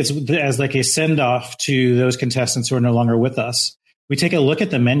 maybe it's as like a send-off to those contestants who are no longer with us, we take a look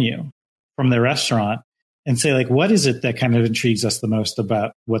at the menu from the restaurant and say, like, what is it that kind of intrigues us the most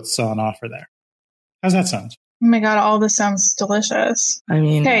about what's on offer there? How's that sound? Oh my God, all this sounds delicious. I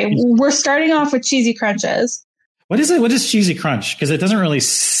mean, okay, we're starting off with cheesy crunches. What is it? What is cheesy crunch? Because it doesn't really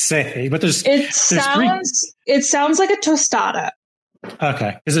say, but it sounds like a tostada.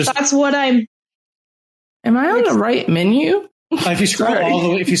 Okay, that's what I'm. Am I on the right menu? If you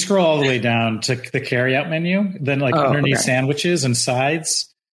scroll all the way down to the carryout menu, then underneath sandwiches and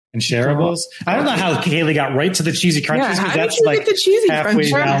sides and shareables. I don't know how Kaylee got right to the cheesy crunches. Yeah, how did you get the cheesy crunches?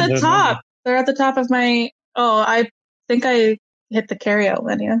 They're at the top. Menu. They're at the top of my. Oh, I think I hit the carryout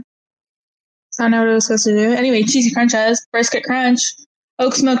menu. So I know what I was supposed to do. Anyway, cheesy crunches, brisket crunch,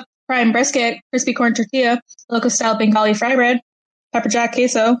 oak smoked prime brisket, crispy corn tortilla, local style Bengali fry bread, pepper jack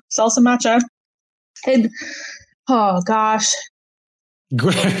queso, salsa matcha. And, oh gosh.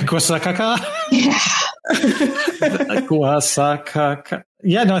 Guasakaka? Yeah. Guasakaka.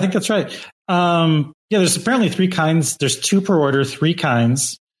 Yeah, no, I think that's right. There's apparently 3 kinds. There's 2 per order, 3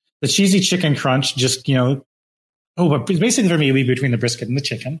 kinds. The cheesy chicken crunch, just, but basically for me, it'd be between the brisket and the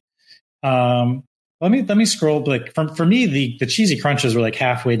chicken. Let me scroll. Like for me, the cheesy crunches were like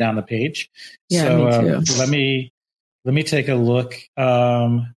halfway down the page. Yeah, so me too. let me take a look.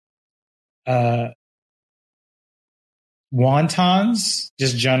 Wontons,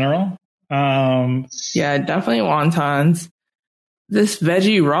 just general. Yeah, definitely wontons. This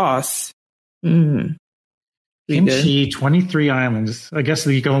veggie Ross. Kimchi, 23 islands. I guess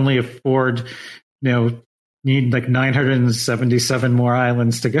you can only afford, need like 977 more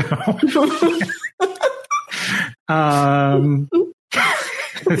islands to go.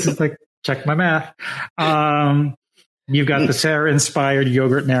 This is like, check my math. You've got the Sarah-inspired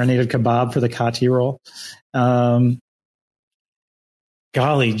yogurt marinated kebab for the kati roll.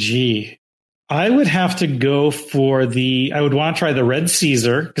 Golly gee. I would have to go for I would want to try the Red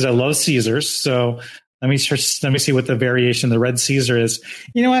Caesar because I love Caesars. So let me see what the variation of the Red Caesar is.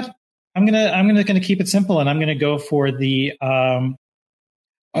 You know what? I'm gonna keep it simple, and I'm gonna go for the. I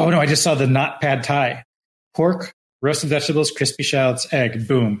just saw the not pad thai, pork, roasted vegetables, crispy shallots, egg.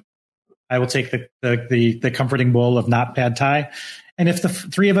 Boom! I will take the comforting bowl of not pad thai, and if the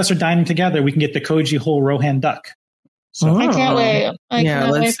 3 of us are dining together, we can get the koji whole Rohan duck. So I can't wait.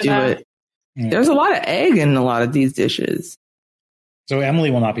 Let's do it. Yeah. There's a lot of egg in a lot of these dishes. So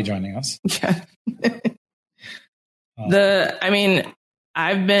Emily will not be joining us. Yeah.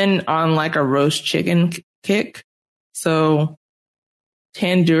 I've been on like a roast chicken kick. So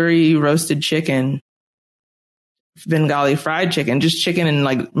tandoori roasted chicken, Bengali fried chicken, just chicken in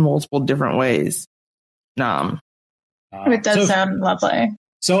like multiple different ways. It does sound lovely.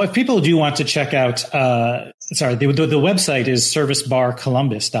 So if people do want to check out, the website is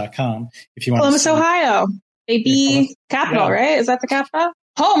servicebarcolumbus.com. If you want Columbus, Ohio, capital, right? Is that the capital?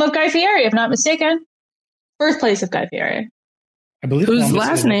 Home of Guy Fieri, if not mistaken. Birthplace of Guy Fieri. I believe whose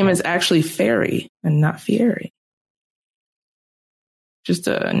last name is actually Ferry and not Fieri. Just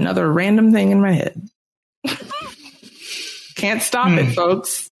another random thing in my head. Can't stop it,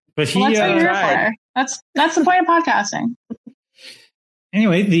 folks. But that's what you're here for. That's the point of podcasting.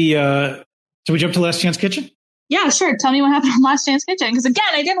 Anyway, so we jump to Last Chance Kitchen? Yeah, sure. Tell me what happened on Last Chance Kitchen. Because again,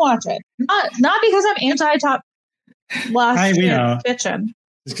 I didn't watch it. Not because I'm anti-top Last Chance Kitchen.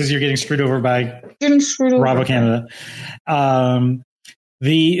 It's because you're getting screwed over by Bravo Canada. So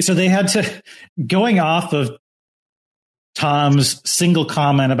they had to, going off of Tom's single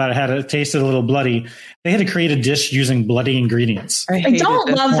comment about how it tasted a little bloody, they had to create a dish using bloody ingredients. I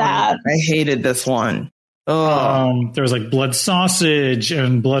don't love that. I hated this one. There was like blood sausage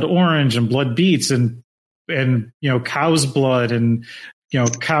and blood orange and blood beets and cow's blood and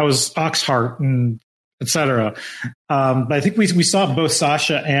cow's ox heart and etc. But I think we saw both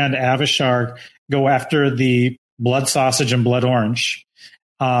Sasha and Avishar go after the blood sausage and blood orange.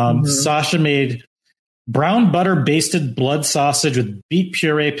 Sasha made brown butter basted blood sausage with beet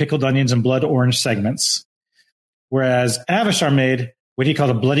puree, pickled onions, and blood orange segments, whereas Avishar made what he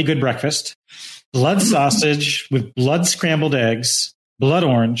called a bloody good breakfast. Blood sausage with blood scrambled eggs, blood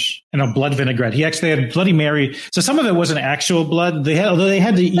orange and a blood vinaigrette. He actually had Bloody Mary. So some of it wasn't actual blood. Although they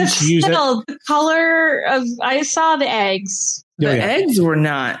had to each use it. The color of, I saw the eggs. The eggs were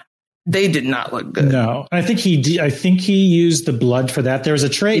not. They did not look good. No, I think he used the blood for that. There was a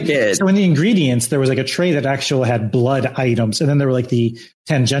tray. He did. So in the ingredients, there was like a tray that actually had blood items, and then there were like the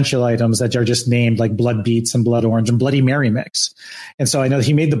tangential items that are just named like blood beets and blood orange and Bloody Mary mix. And so I know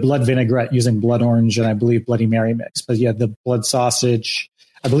he made the blood vinaigrette using blood orange and I believe Bloody Mary mix. But yeah, the blood sausage.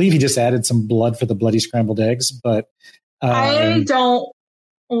 I believe he just added some blood for the bloody scrambled eggs. But I don't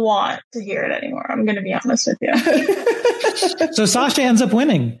want to hear it anymore. I'm going to be honest with you. So Sasha ends up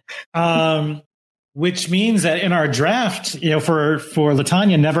winning, which means that in our draft, for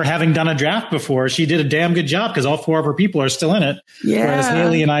LaTanya never having done a draft before, she did a damn good job because all 4 of her people are still in it. Yeah. Whereas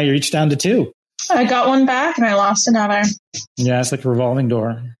Haley and I are each down to 2. I got one back and I lost another. Yeah, it's like a revolving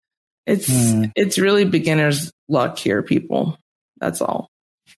door. It's really beginner's luck here, people. That's all.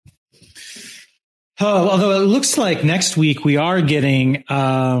 Oh, although it looks like next week we are getting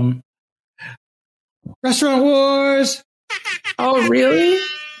Restaurant Wars. Oh, really?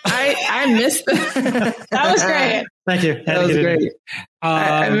 I missed that. That was great. Thank you. That was great.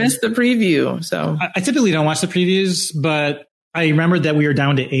 I missed the preview. So I typically don't watch the previews, but I remembered that we were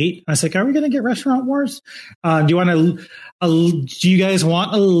down to 8. I was like, are we going to get Restaurant Wars? Do you guys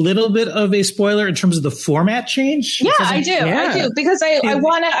want a little bit of a spoiler in terms of the format change? Yeah, I do. Yeah. I do because I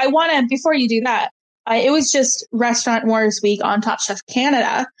want to, before you do that, it was just Restaurant Wars week on Top Chef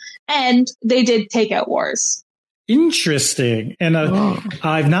Canada, and they did Takeout Wars. Interesting. And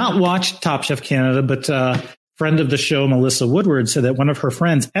I've not watched Top Chef Canada, but friend of the show, Melissa Woodward, said that one of her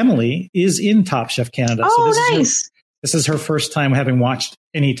friends, Emily, is in Top Chef Canada. Oh, so nice. This is her first time having watched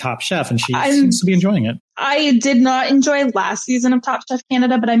any Top Chef, and she seems to be enjoying it. I did not enjoy last season of Top Chef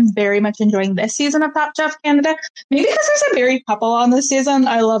Canada, but I'm very much enjoying this season of Top Chef Canada. Maybe because there's a married couple on this season.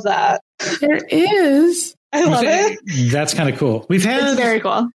 I love that. There is. I love it. That's kind of cool. It's very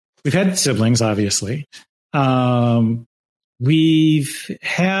cool. We've had siblings, obviously. We've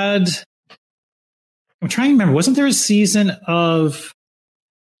had, I'm trying to remember, wasn't there a season of,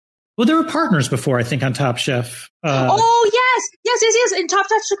 well, there were partners before, I think, on Top Chef. Yes. In Top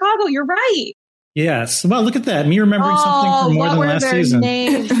Chef Chicago. You're right. Yes. Well, look at that. Me remembering something from more than last season.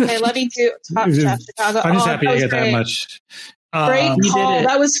 Names? Okay, let me do Top Chef Chicago. I'm just happy I get that much. Great call.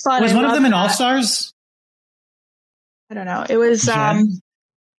 That was fun. Was one of them in All Stars? I don't know. It was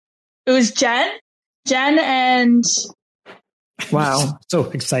Jen and wow.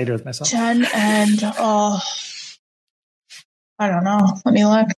 So excited with myself. Jen and I don't know. Let me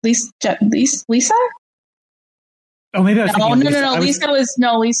look. Lisa? Oh, maybe I was thinking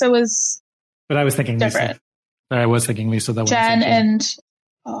Lisa. Lisa was. But I was thinking different. Lisa. I was thinking Lisa. That Jen and.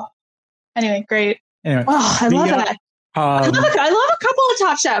 Anyway, great. Anyway, I love that. I love a couple of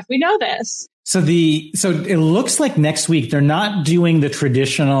Top Chef. We know this. So it looks like next week they're not doing the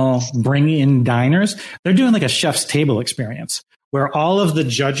traditional bring in diners. They're doing like a chef's table experience where all of the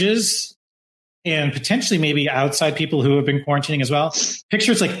judges and potentially maybe outside people who have been quarantining as well.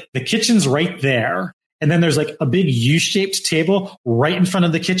 Picture it's like the kitchen's right there. And then there's like a big U-shaped table right in front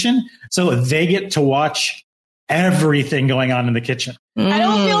of the kitchen. So they get to watch everything going on in the kitchen. I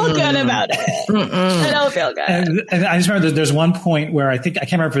don't feel good about it. I don't feel good. And I just remember there's one point where I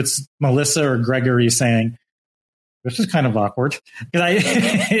can't remember if it's Melissa or Gregory saying, this is kind of awkward.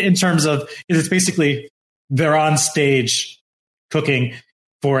 In terms of, it's basically they're on stage cooking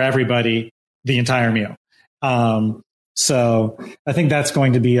for everybody the entire meal. So I think that's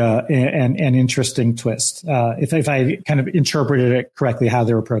going to be an interesting twist. If I kind of interpreted it correctly, how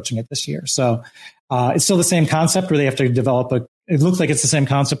they're approaching it this year. So it's still the same concept where they have to develop it looks like it's the same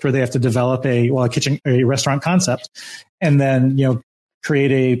concept where they have to develop a restaurant concept and then,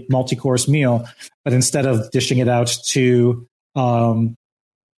 create a multi-course meal, but instead of dishing it out to, so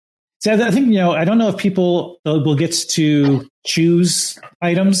I think, I don't know if people will get to choose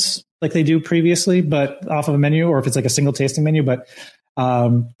items like they do previously, but off of a menu, or if it's like a single tasting menu, but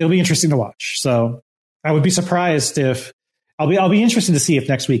it'll be interesting to watch. So I would be surprised if I'll be interested to see if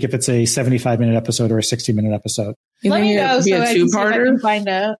next week, if it's a 75-minute episode or a 60-minute episode. Let me know so I can see if I can find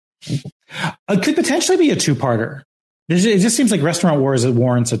out. It could potentially be a 2-parter. It just seems like Restaurant Wars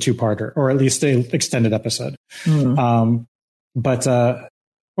warrants a 2-parter, or at least an extended episode. Or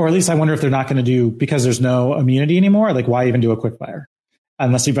at least I wonder if they're not going to do, because there's no immunity anymore, like why even do a quickfire?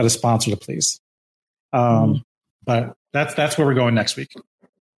 Unless you've got a sponsor to please. But that's where we're going next week.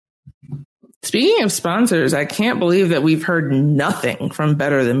 Speaking of sponsors, I can't believe that we've heard nothing from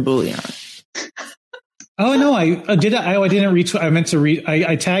Better Than Bouillon. Oh no, I didn't retweet. I meant to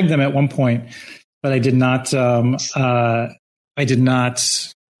I tagged them at one point, but I did not I did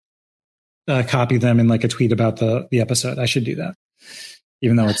not copy them in like a tweet about the episode. I should do that,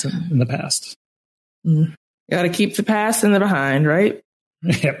 even though it's in the past. You got to keep the past in the behind, right?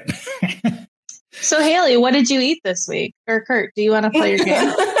 Yep. So, Haley, what did you eat this week? Or Kurt, do you want to play your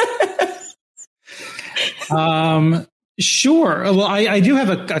game? Sure. Well, I do have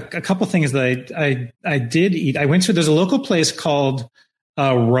a couple things that I did eat. I went to, there's a local place called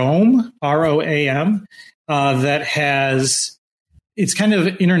Roam, ROAM, that has, it's kind of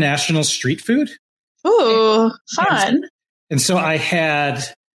international street food. Ooh, fun. And so I had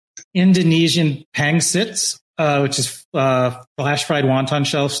Indonesian pangsits, which is flash fried wonton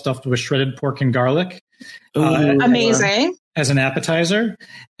shells stuffed with shredded pork and garlic. Amazing. As an appetizer.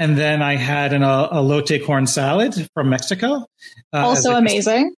 And then I had a elote corn salad from Mexico. Also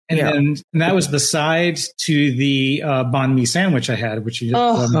amazing. And that was the side to the banh mi sandwich I had, which is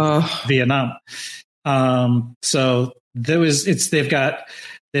from Vietnam. So they've got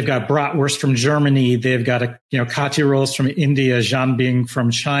bratwurst from Germany. They've got kati rolls from India, xianbing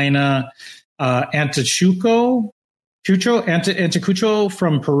from China, anticucho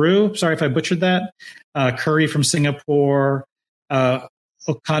from Peru. Sorry if I butchered that. Curry from Singapore,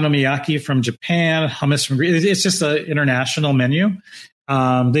 okonomiyaki from Japan, hummus from Greece. It's just an international menu.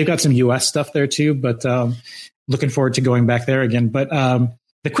 They've got some U.S. stuff there too, but looking forward to going back there again. But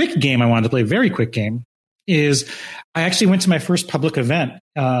the quick game I wanted to play, very quick game, is I actually went to my first public event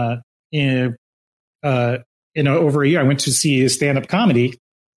in over a year. I went to see a stand-up comedy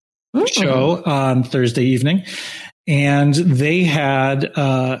show on Thursday evening, and they had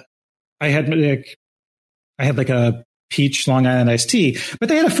I had like a peach Long Island iced tea, but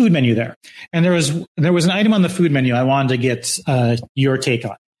they had a food menu there, and there was an item on the food menu I wanted to get your take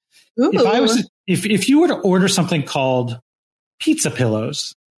on. Ooh. If you were to order something called pizza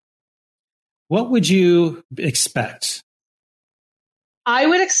pillows, what would you expect? I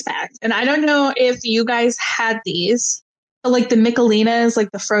would expect, and I don't know if you guys had these, but like the Michelinas, like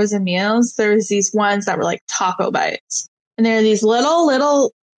the frozen meals, there's these ones that were like taco bites, and there are these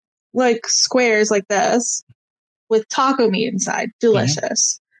little like squares like this with taco meat inside.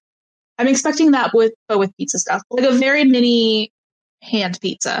 Delicious. I'm expecting that with pizza stuff, like a very mini hand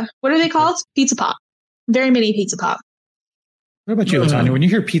pizza. What are they called? Pizza pop. Very mini pizza pop. What about you, Tanya? When you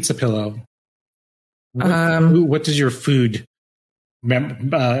hear pizza pillow, what does your food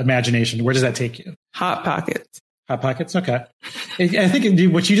imagination? Where does that take you? Hot Pockets. Hot Pockets. Okay. I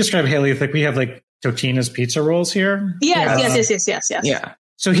think what you described, Haley, like we have like Totino's pizza rolls here. Yes. Yeah.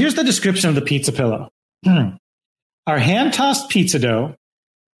 So here's the description of the pizza pillow. Our hand-tossed pizza dough,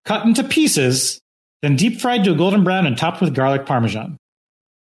 cut into pieces, then deep-fried to a golden brown and topped with garlic parmesan.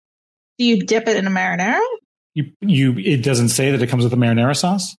 Do you dip it in a marinara? It doesn't say that it comes with a marinara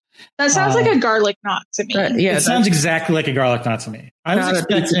sauce. That sounds like a garlic knot to me. It sounds exactly like a garlic knot to me. I was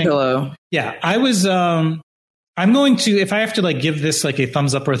expecting a pizza pillow. Yeah, I was. I'm going to, if I have to like give this like a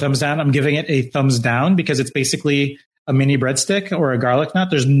thumbs up or a thumbs down, I'm giving it a thumbs down because it's basically a mini breadstick or a garlic knot.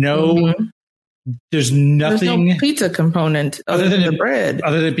 There's nothing. There's no pizza component other than the bread,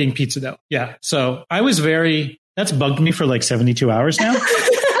 other than it being pizza dough. Yeah. So I was that's bugged me for like 72 hours now. To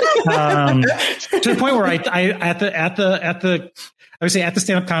the point where I at the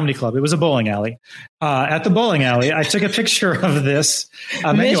stand-up comedy club, it was a bowling alley. At the bowling alley, I took a picture of this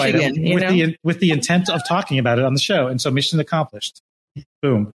menu item with the intent of talking about it on the show. And so mission accomplished.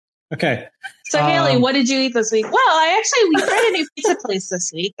 Boom. Okay. So, Haley, what did you eat this week? Well, we tried a new pizza place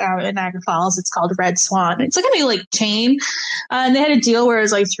this week in Niagara Falls. It's called Red Swan. It's like a new like chain. And they had a deal where it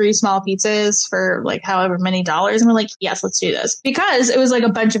was like 3 small pizzas for like however many dollars. And we're like, yes, let's do this. Because it was like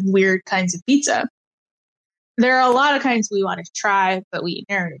a bunch of weird kinds of pizza. There are a lot of kinds we wanted to try, but we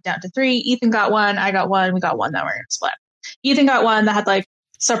narrowed it down to 3. Ethan got one. I got one. We got one that we're going to split. Ethan got one that had like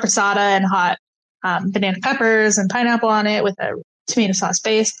sopressata and hot banana peppers and pineapple on it with a tomato sauce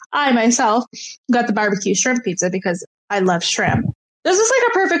base. I myself got the barbecue shrimp pizza because I love shrimp. This is like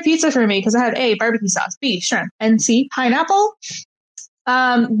a perfect pizza for me because I had A, barbecue sauce, B, shrimp, and C, pineapple.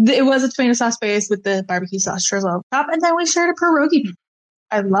 It was a tomato sauce base with the barbecue sauce drizzle on top, and then we shared a pierogi pizza.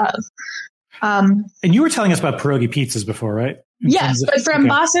 I love. And you were telling us about pierogi pizzas before, right? Yes, but from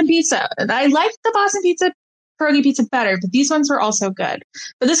Boston Pizza. And I liked the Boston Pizza pierogi pizza better, but these ones were also good.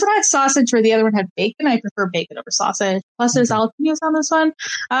 But this one had sausage where the other one had bacon. I prefer bacon over sausage. Plus there's jalapenos on this one.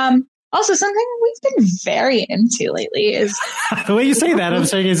 Also, something we've been very into lately is... The way you say that, I'm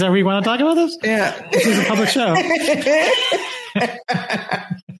saying, is that we want to talk about this? Yeah. This is a public show.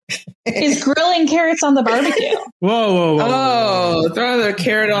 Is grilling carrots on the barbecue. Whoa. Oh, throw the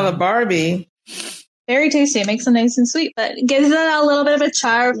carrot on the Barbie. Very tasty. It makes it nice and sweet, but gives it a little bit of a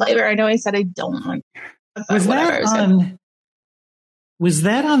char flavor. I know I said I don't like Was that on Was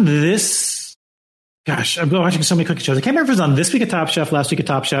that on this? Gosh, I've been watching so many cooking shows. I can't remember if it was on this week of Top Chef, last week of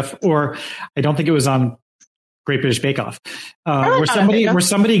Top Chef, or I don't think it was on Great British Bake Off. Where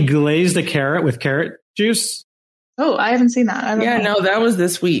somebody glazed a carrot with carrot juice. Oh, I haven't seen that. No, that was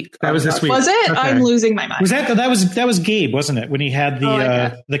this week. That was this week. Was it? Okay. I'm losing my mind. Was that was Gabe, wasn't it? When he had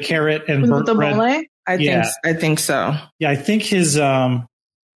the carrot and burnt bread. Mole? I think so. Yeah, I think his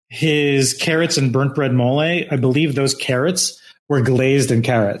carrots and burnt bread mole, I believe those carrots were glazed in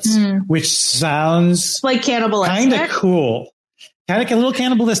carrots, which sounds like cannibalistic. Kind of cool. Kind of a little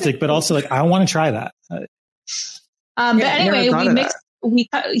cannibalistic, but also like, I want to try that. But anyway,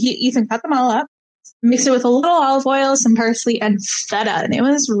 Ethan cut them all up, mixed it with a little olive oil, some parsley, and feta, and it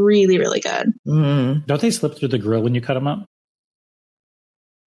was really, really good. Don't they slip through the grill when you cut them up?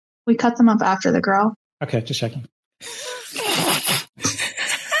 We cut them up after the grill. Okay, just checking.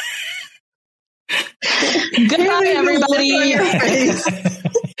 Goodbye, everybody.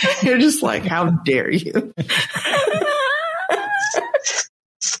 You're just like, how dare you?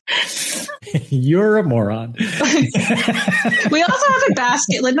 You're a moron. We also have a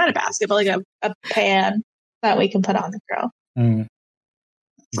basket, like not a basket, but like a pan that we can put on the grill.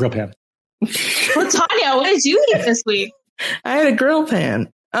 Grill pan. Well, Tanya, what did you eat this week? I had a grill pan.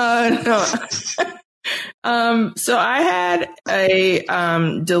 No. So I had a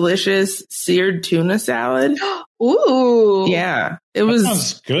delicious seared tuna salad. Ooh. Yeah. It was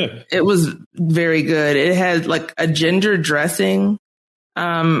sounds good. It was very good. It had like a ginger dressing.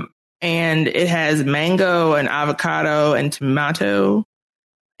 And it has mango and avocado and tomato.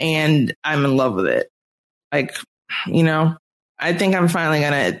 And I'm in love with it. Like, I think I'm finally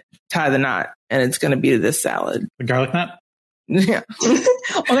going to tie the knot, and it's going to be this salad. The garlic knot? Yeah.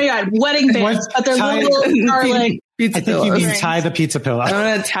 Oh my God. Wedding bands, but they're little garlic. Pizza I think you mean tie the pizza pillow. I'm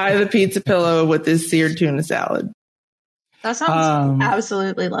going to tie the pizza pillow with this seared tuna salad. That sounds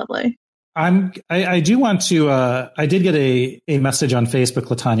absolutely lovely. I do want to, I did get a message on Facebook,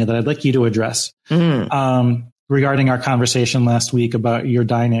 Latanya, that I'd like you to address, regarding our conversation last week about your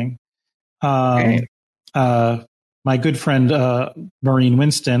dining. My good friend, Maureen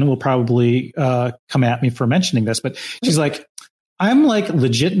Winston, will probably, come at me for mentioning this, but she's like, I'm like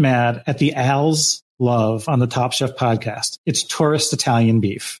legit mad at the Al's love on the Top Chef podcast. It's tourist Italian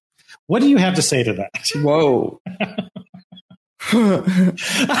beef. What do you have to say to that? Whoa.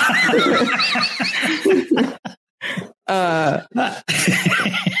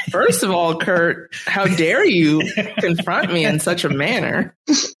 First of all, Kurt, how dare you confront me in such a manner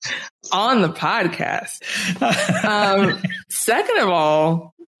on the podcast? Second of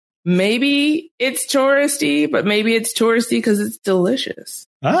all, maybe it's touristy, but maybe it's touristy because it's delicious.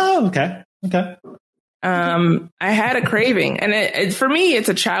 Oh, okay. I had a craving, and for me, it's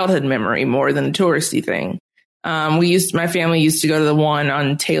a childhood memory more than a touristy thing. My family used to go to the one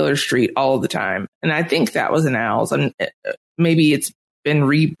on Taylor Street all the time. And I think that was an Al's. And maybe it's been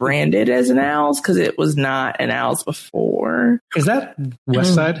rebranded as an Al's because it was not an Al's before. Is that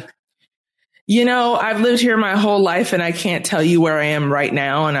West Side? I've lived here my whole life and I can't tell you where I am right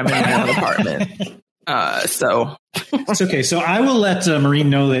now. And I'm in my own apartment. So it's okay. So I will let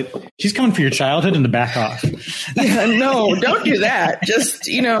Maureen know that she's coming for your childhood and to back off. Yeah, no, don't do that. Just,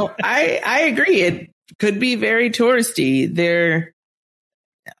 I agree. It could be very touristy.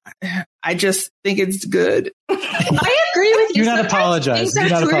 I just think it's good. I agree with you. Do not apologize.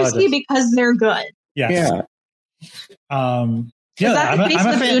 Things are touristy because they're good. Yes. Yeah. Is that the case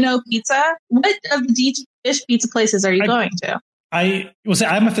with Uno Pizza? What of the dish pizza places are you going to? I will say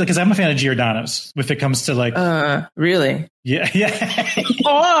I'm a fan of Giordano's if it comes to like. Really? Yeah.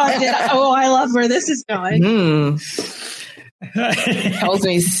 I love where this is going. It tells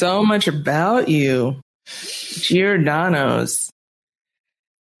me so much about you. Giordano's.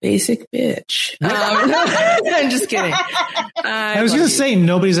 Basic bitch. I'm just kidding. I was going to say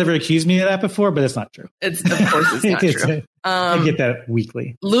nobody's ever accused me of that before, but it's not true. Of course it's not true. I get that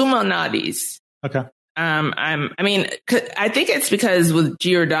weekly. Lou Malnati's. Okay. I think it's because with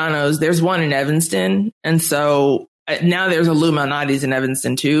Giordano's, there's one in Evanston. And so now there's a Lou Malnati's in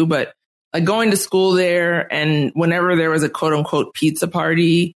Evanston too. But like going to school there, and whenever there was a quote unquote pizza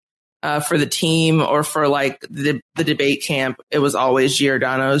party for the team or for like the debate camp, it was always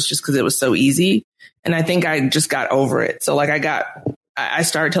Giordano's just because it was so easy. And I think I just got over it. So like I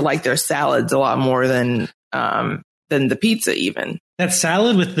started to like their salads a lot more than the pizza even. That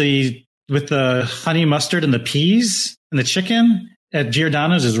salad with the honey mustard and the peas and the chicken at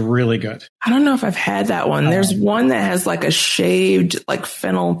Giordano's is really good. I don't know if I've had that one. There's one that has like a shaved like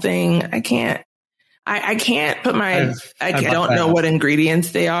fennel thing. I can't put I don't know what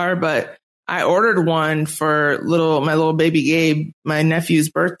ingredients they are, but I ordered one for my little baby Gabe, my nephew's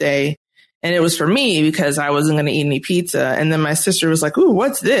birthday. And it was for me because I wasn't going to eat any pizza. And then my sister was like, ooh,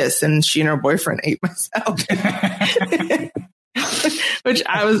 what's this? And she and her boyfriend ate my salad. Which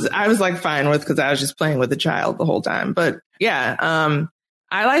I was like fine with because I was just playing with the child the whole time. But yeah,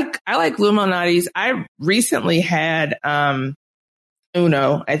 I like Lou Malnati's. I recently had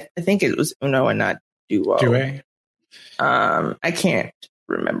Uno. I think it was Uno and not Duo. I can't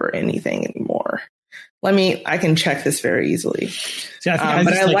remember anything anymore. I can check this very easily. See, I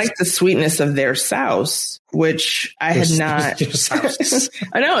like the sweetness of their sauce, which I had not.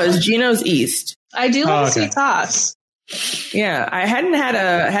 I know it was Gino's East. I do like sweet sauce. Yeah, I hadn't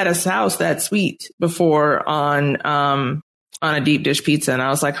had a sauce that sweet before on a deep dish pizza, and I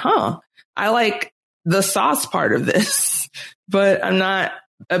was like, I like the sauce part of this, but I'm not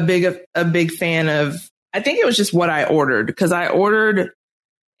a big fan of. I think it was just what I ordered because I ordered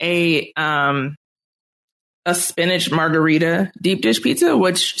a spinach margarita deep dish pizza,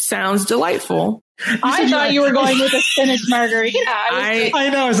 which sounds delightful. I thought you were going with a spinach margarita. I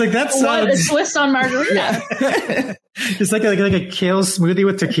know. I was like, that sounds... What a twist on margarita. Yeah. It's like a kale smoothie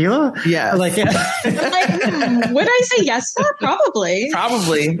with tequila? Yeah. Would I say yes to that? Probably.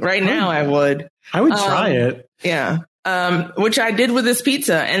 Probably. Right now I would. I would try it. Yeah. Which I did with this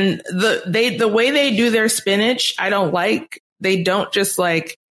pizza. And the way they do their spinach, I don't like. They don't just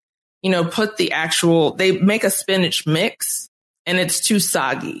put they make a spinach mix and it's too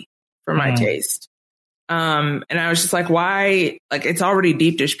soggy for my taste. And I was just like, why? It's already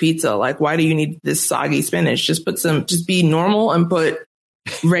deep dish pizza. Why do you need this soggy spinach? Just be normal and put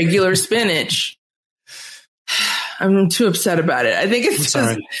regular spinach. I'm too upset about it. I think it's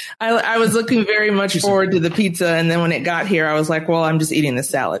just, I was looking very much forward to the pizza. And then when it got here, I was like, well, I'm just eating the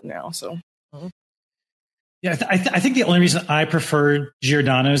salad now. So. Yeah, I think the only reason I prefer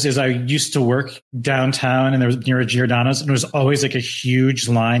Giordano's is I used to work downtown and there was near a Giordano's and there was always a huge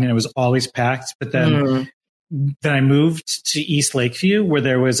line and it was always packed. But then I moved to East Lakeview where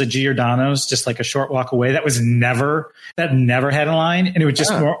there was a Giordano's just a short walk away that never had a line. And it was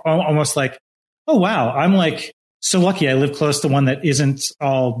just almost like, oh, wow, I'm so lucky I live close to one that isn't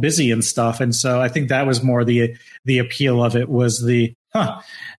all busy and stuff. And so I think that was more the appeal of it was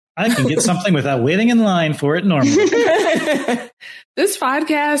I can get something without waiting in line for it normally. This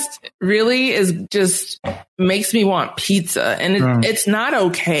podcast really makes me want pizza and it's not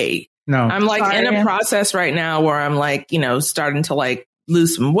okay. No, I'm in a process right now where I'm starting to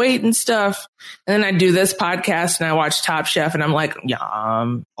lose some weight and stuff. And then I do this podcast and I watch Top Chef and I'm like,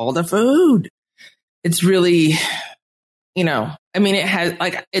 yum, all the food. It's really, it has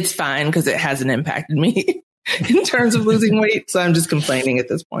it's fine because it hasn't impacted me. In terms of losing weight. So I'm just complaining at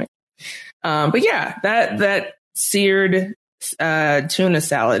this point. But yeah, that seared tuna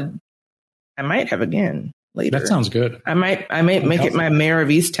salad, I might have again later. That sounds good. I might make it my Mayor of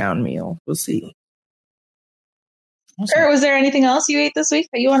Easttown meal. We'll see. Awesome. Was there anything else you ate this week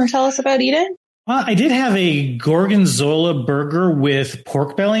that you want to tell us about eating? I did have a Gorgonzola burger with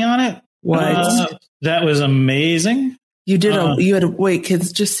pork belly on it. What? That was amazing. You did wait,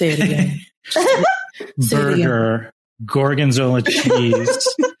 kids, just say it again. Burger, Gorgonzola cheese,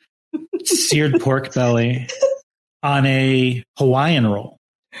 seared pork belly on a Hawaiian roll.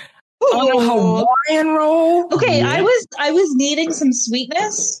 On a Hawaiian roll? Okay, yeah. I was needing some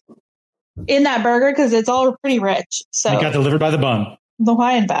sweetness in that burger because it's all pretty rich. So it got delivered by the bun. The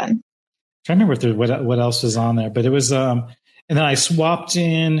Hawaiian bun. I'm trying to remember what else was on there, but it was and then I swapped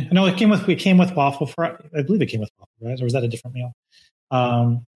in. No, it came with waffle fries. I believe it came with waffle fries, or was that a different meal?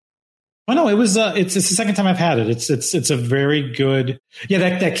 Oh no, it was. It's the second time I've had it. It's a very good.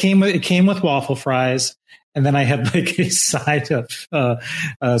 Yeah, that came with waffle fries, and then I had a side of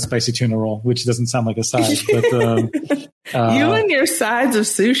spicy tuna roll, which doesn't sound like a side, but you and your sides of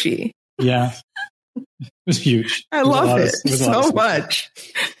sushi. Yeah, it was huge. I love it so much.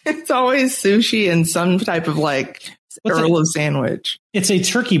 It's always sushi and some type of Earl of sandwich. It's a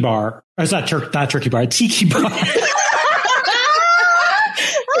turkey bar. It's not turkey bar. A tiki bar.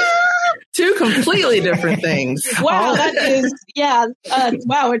 Two completely different things. Wow, that is, yeah.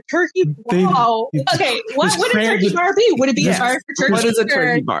 Wow, a turkey. Wow. Okay, what would a turkey bar be? Would it be a bar for turkey? What is a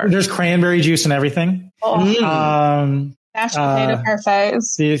turkey bar? There's cranberry juice and everything. Mashed potato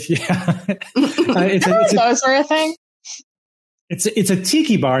parfaits. Yeah. Those were a thing. It's a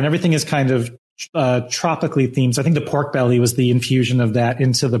tiki bar, and everything is kind of tropically themed. So I think the pork belly was the infusion of that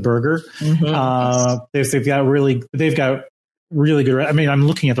into the burger. Mm-hmm. They've got really good. I mean, I'm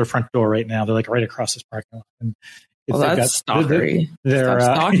looking at their front door right now. They're right across this parking lot. And that's stalkery. They're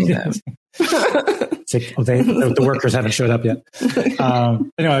stalking them. The workers haven't showed up yet.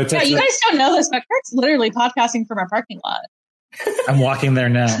 Anyway, yeah, you guys don't know this, but Kurt's literally podcasting from our parking lot. I'm walking there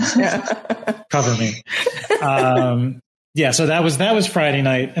now. Cover me. So that was Friday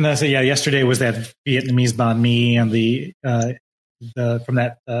night, and then yesterday was that Vietnamese banh mi and the from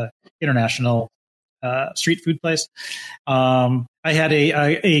that international street food place. I had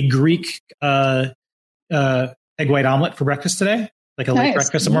a Greek egg white omelet for breakfast today, like a late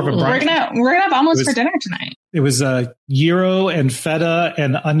breakfast, more of a brunch. We're gonna have omelets for dinner tonight. It was gyro and feta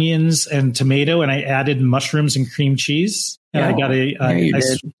and onions and tomato, and I added mushrooms and cream cheese. And I got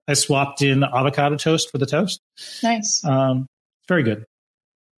I swapped in avocado toast for the toast. Nice. Very good.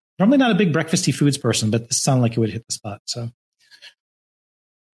 Normally not a big breakfasty foods person, but this sounded like it would hit the spot. So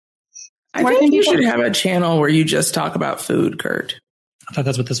I think you should have a channel where you just talk about food, Kurt. I thought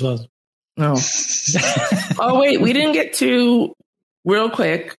that's what this was. No. Oh, wait, we didn't get to real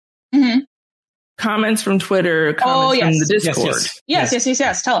quick. Mm-hmm. Comments from Twitter, from the Discord.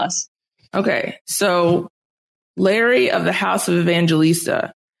 Yes. Tell us. Okay. So Larry of the House of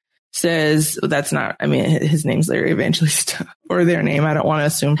Evangelista says, his name's Larry Evangelista, or their name. I don't want to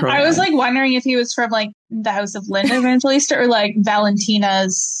assume. I was like wondering if he was from like the House of Linda Evangelista or like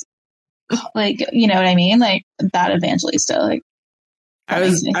Valentina's, like, you know what I mean? Like that Evangelista. Like I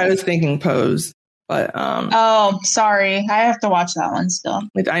was thinking Pose, but oh, sorry. I have to watch that one still.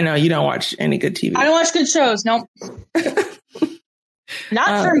 I know you don't watch any good TV. I don't watch good shows. Nope.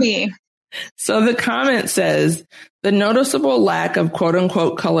 Not for me. So the comment says, the noticeable lack of quote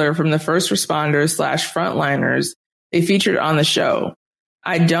unquote color from the first responders / frontliners they featured on the show.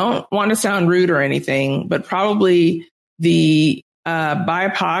 I don't want to sound rude or anything, but probably the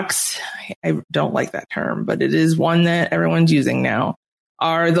BIPOCs, I don't like that term, but it is one that everyone's using now,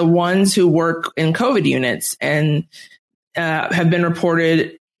 are the ones who work in COVID units and have been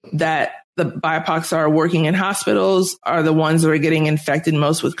reported that the BIPOCs are working in hospitals, are the ones that are getting infected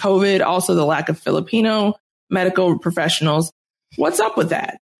most with COVID. Also, the lack of Filipino medical professionals. What's up with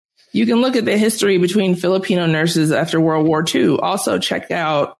that? You can look at the history between Filipino nurses after World War II. Also, check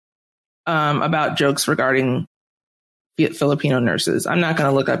out about jokes regarding Filipino nurses. I'm not going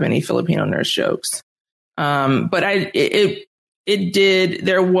to look up any Filipino nurse jokes. But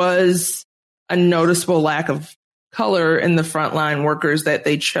there was a noticeable lack of color in the frontline workers that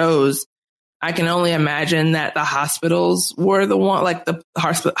they chose. I can only imagine that the hospitals were the one, like the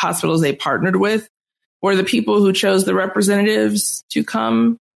hospitals they partnered with, were the people who chose the representatives to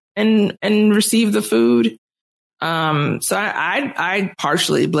come and receive the food. So I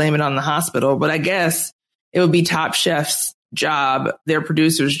partially blame it on the hospital, but I guess it would be Top Chef's job, their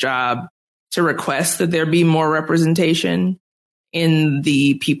producer's job, to request that there be more representation in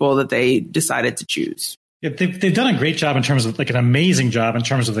the people that they decided to choose. Yeah, they've done a great job in terms of, like, an amazing job in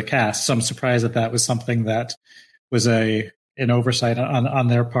terms of the cast. So I'm surprised that was something that was an oversight on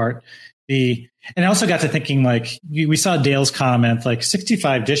their part. And I also got to thinking, like, we saw Dale's comment, like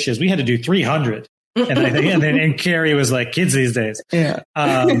 65 dishes. We had to do 300. And Carrie was like, kids these days. Yeah.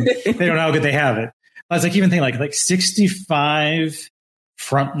 They don't know how good they have it. I was like, even thinking like 65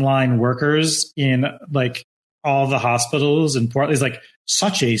 frontline workers in like all the hospitals in Portland is like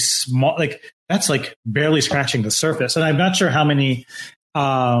such a small, like that's like barely scratching the surface. And I'm not sure how many,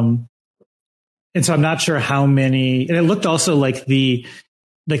 and so I'm not sure how many, and it looked also like they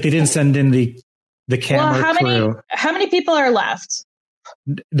didn't send in the camera crew. How many people are left?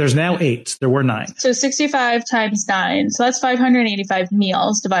 There's now 8. There were 9. So 65 times 9. So that's 585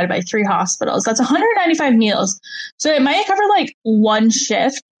 meals divided by 3 hospitals. That's 195 meals. So it might cover like one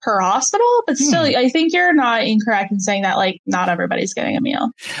shift per hospital, but still, I think you're not incorrect in saying that like not everybody's getting a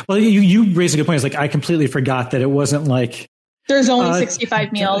meal. Well, you raised a good point. It's like I completely forgot that it wasn't like there's only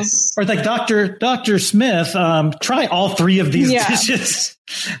 65 meals. Or like Dr. Smith, try all 3 of these dishes.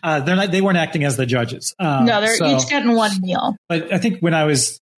 They weren't acting as the judges. No, they're each getting one meal. But I think when I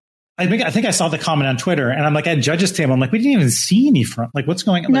think I saw the comment on Twitter, and I'm like at judges table, I'm like, we didn't even see any front. Like, what's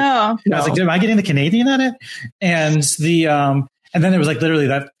going on? No. I was like, am I getting the Canadian at it? And and then it was like literally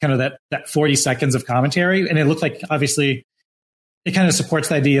that 40 seconds of commentary, and it looked like obviously it kind of supports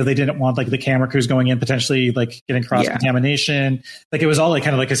the idea they didn't want like the camera crews going in potentially like getting cross contamination. Like it was all like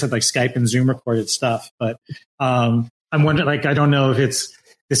kind of like I said, like Skype and Zoom recorded stuff. But I'm wondering, like, I don't know if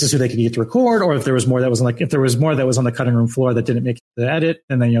this is who they could get to record, or if there was more that was on the cutting room floor that didn't make the edit,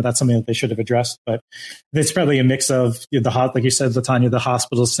 and then that's something that they should have addressed. But it's probably a mix of like you said, Latanya, the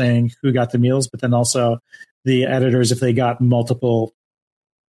hospitals saying who got the meals, but then also the editors if they got multiple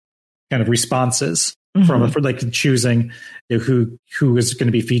kind of responses from like choosing who was going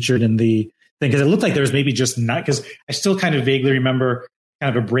to be featured in the thing, because it looked like there was maybe just not, because I still kind of vaguely remember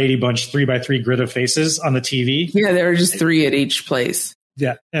kind of a Brady Bunch 3x3 grid of faces on the TV. Yeah, there were just 3 at each place.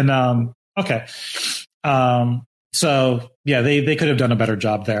 Yeah. And okay. So yeah, they could have done a better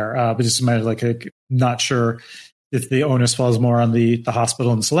job there. But just a matter like not sure if the onus falls more on the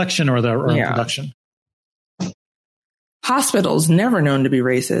hospital and selection or production. Hospitals never known to be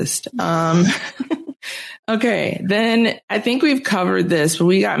racist. Okay, then I think we've covered this, but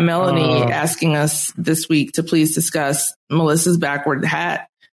we got Melanie asking us this week to please discuss Melissa's backward hat,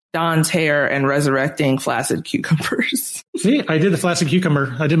 Don's hair, and resurrecting flaccid cucumbers. See, I did the flaccid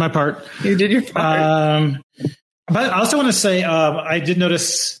cucumber. I did my part. You did your part. But I also want to say I did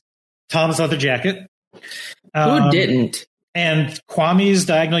notice Tom's leather jacket. Who didn't? And Kwame's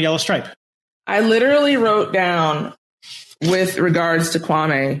diagonal yellow stripe. I literally wrote down with regards to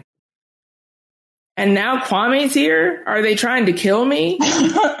Kwame. And now Kwame's here? Are they trying to kill me?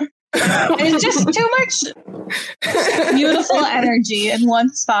 It's just too much beautiful energy in one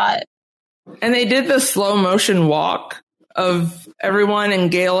spot. And they did the slow motion walk of everyone,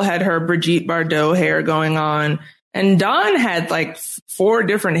 and Gail had her Brigitte Bardot hair going on. And Don had like 4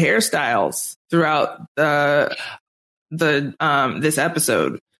 different hairstyles throughout this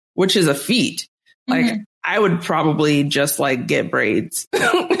episode, which is a feat. Like, I would probably just like get braids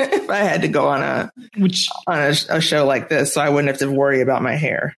if I had to go on a show like this, so I wouldn't have to worry about my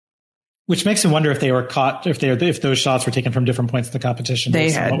hair. Which makes me wonder if they were caught, if those shots were taken from different points in the competition.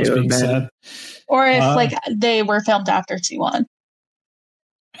 They had to have been. Or if like they were filmed after T1.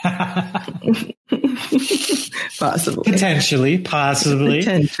 Possibly. Potentially.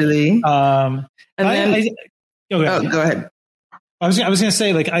 And then go ahead. I was going to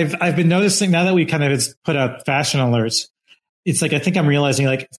say, like, I've been noticing now that we kind of put up fashion alerts. It's like, I think I'm realizing,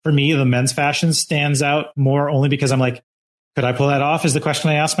 like, for me, the men's fashion stands out more only because I'm like, could I pull that off? Is the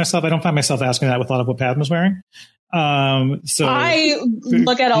question I ask myself. I don't find myself asking that with a lot of what Padma's wearing. So I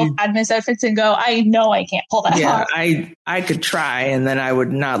look at all Padma's outfits and go, I know I can't pull that off. I could try, and then I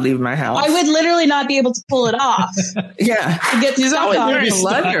would not leave my house. I would literally not be able to pull it off. Yeah. She's always wearing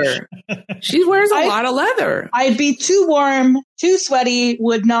leather. She wears a lot of leather. I'd be too warm, too sweaty,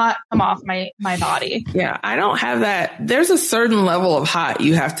 would not come off my body. Yeah, I don't have that. There's a certain level of hot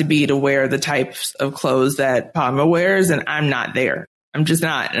you have to be to wear the types of clothes that Padma wears, and I'm not there. I'm just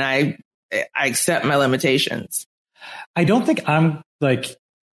not. And I accept my limitations. I don't think I'm like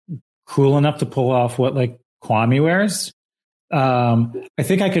cool enough to pull off what like Kwame wears. I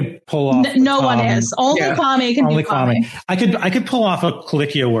think I could pull off. No one is. Only Kwame can do Kwame. I could pull off a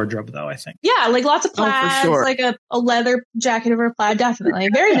Colicchio wardrobe though, I think. Yeah, like lots of plaids, like a leather jacket over a plaid, definitely.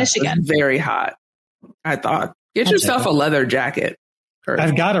 Very Michigan. Very hot. I thought. Get yourself a leather jacket. Kurt.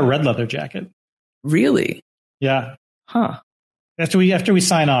 I've got a red leather jacket. Really? Yeah. Huh. After we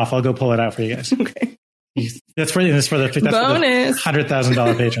sign off, I'll go pull it out for you guys. Okay. That's for the bonus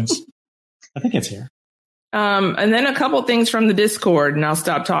 $100,000 patrons. I think it's here. And then a couple things from the Discord, and I'll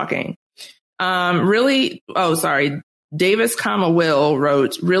stop talking. Davis, Will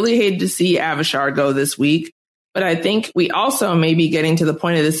wrote, really hated to see Avishar go this week, but I think we also may be getting to the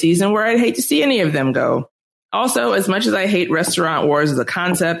point of the season where I'd hate to see any of them go. Also, as much as I hate Restaurant Wars as a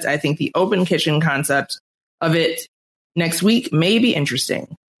concept, I think the open kitchen concept of it next week may be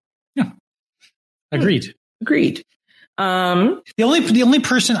interesting. Yeah. Agreed. The only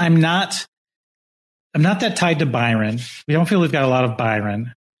person I'm not that tied to Byron. We don't feel we've got a lot of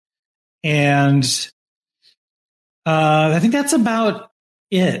Byron. And I think that's about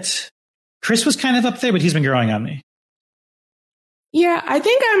it. Chris was kind of up there, but he's been growing on me. Yeah, I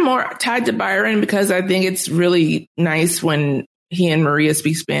think I'm more tied to Byron because I think it's really nice when he and Maria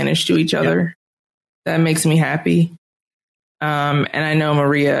speak Spanish to each other. Yep. That makes me happy. And I know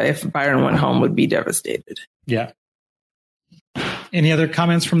Maria, if Byron went home, would be devastated. Yeah. Any other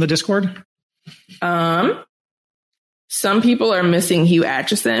comments from the Discord? Some people are missing Hugh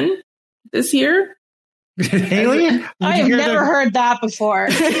Acheson this year. Haley? I have never heard that before.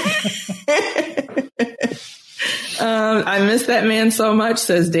 I miss that man so much,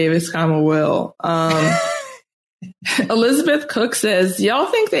 says Davis, Will. Elizabeth Cook says, y'all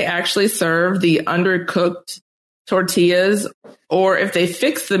think they actually serve the undercooked tortillas, or if they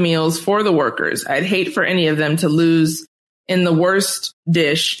fix the meals for the workers? I'd hate for any of them to lose in the worst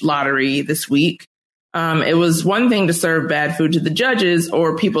dish lottery this week. It was one thing to serve bad food to the judges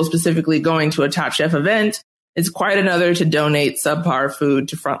or people specifically going to a Top Chef event. It's quite another to donate subpar food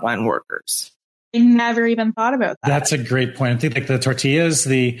to frontline workers. I never even thought about that. That's a great point. I think like the tortillas,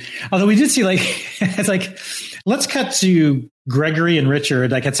 although we did see like, it's like, let's cut to Gregory and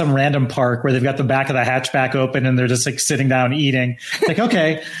Richard, like at some random park where they've got the back of the hatchback open and they're just like sitting down eating. Like,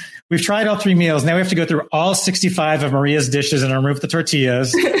 okay, we've tried all 3 meals. Now we have to go through all 65 of Maria's dishes and remove the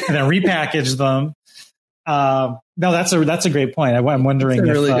tortillas and then repackage them. No, that's a great point. I'm wondering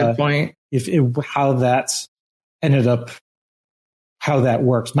good point. How that's ended up, how that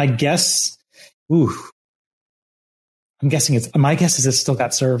works. My guess, my guess is it still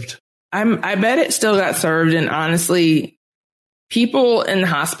got served. I bet it still got served. And honestly, people in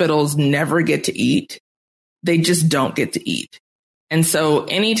hospitals never get to eat. They just don't get to eat. And so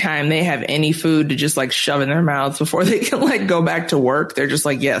anytime they have any food to just like shove in their mouths before they can like go back to work, they're just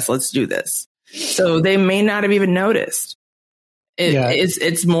like, yes, let's do this. So they may not have even noticed.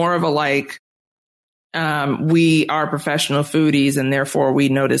 It's more of a like, we are professional foodies and therefore we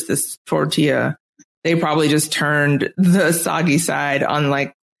noticed this tortilla. They probably just turned the soggy side on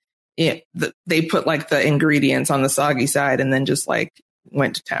like, they put like the ingredients on the soggy side and then just like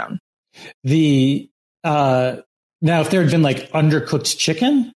went to town. Now, if there had been like undercooked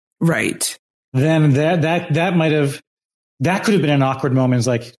chicken, right, then that could have been an awkward moment. It's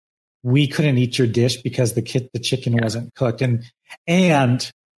like, we couldn't eat your dish because the chicken wasn't cooked, and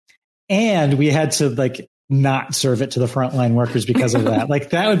we had to like not serve it to the frontline workers because of that. Like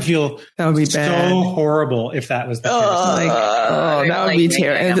that would be bad. So horrible if that was the case. That would be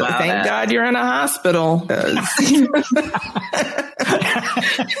terrible. Thank God you're in a hospital.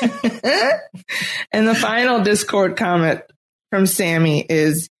 And the final Discord comment from Sammy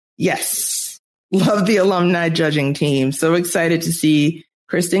is, yes, love the alumni judging team. So excited to see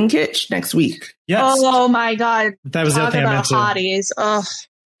Kristen Kitsch next week. Yes. Oh my God. That was the other thing I meant to. Hotties. Ugh.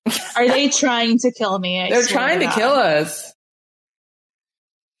 Are they trying to kill me? They're trying to kill us.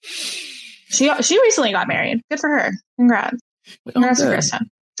 She recently got married. Good for her. Congrats to Kristen.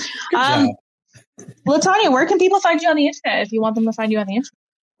 LaTanya, where can people find you on the internet if you want them to find you on the internet?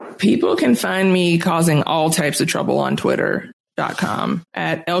 People can find me causing all types of trouble on Twitter.com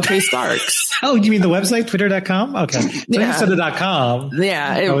at LK Starks. Oh, you mean the website, twitter.com? Okay. So you said the .com.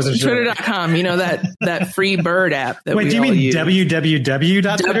 Yeah, Twitter.com. You know, that free bird app that do you mean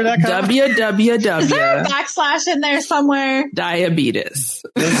www.twitter.com? www. Backslash in there somewhere. Diabetes.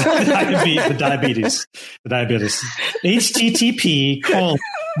 The diabetes. HTTP://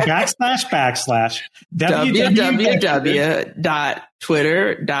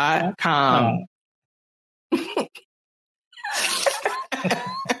 www.twitter.com.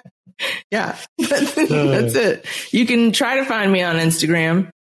 Yeah, that's it. You can try to find me on Instagram,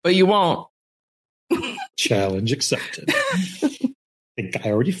 but you won't. Challenge accepted. I think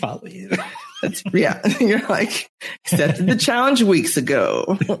I already follow you. You're like, accepted the challenge weeks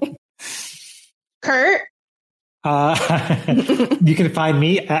ago. Kurt? You can find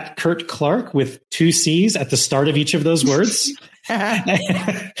me at Kurt Clark with 2 C's at the start of each of those words. You can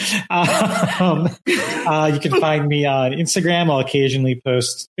find me on Instagram. I'll occasionally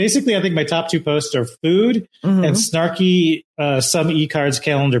post. Basically, I think my top 2 posts are food and snarky some e-cards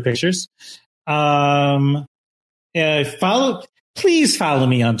calendar pictures. Please follow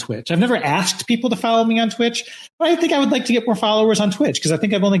me on Twitch. I've never asked people to follow me on Twitch, but I think I would like to get more followers on Twitch because I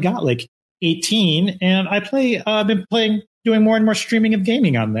think I've only got like 18, and I've been doing more and more streaming of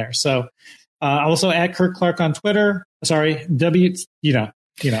gaming on there. So also at Kurt Clark on Twitter. Sorry, on the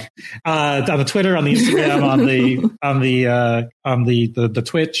Twitter, on the Instagram, on the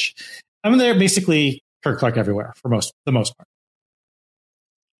Twitch. I'm there basically Kurt Clark everywhere for the most part.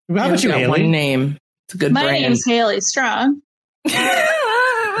 How about you, Haley? One name. It's a good brand. My name's Haley Strong.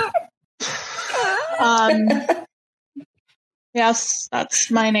 Yes, that's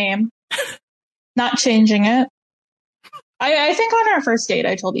my name. Not changing it. I think on our first date,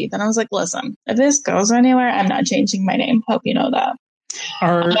 I told Ethan, I was like, listen, if this goes anywhere, I'm not changing my name. Hope you know that.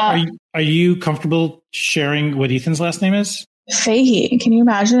 Are you comfortable sharing what Ethan's last name is? Fahey. Can you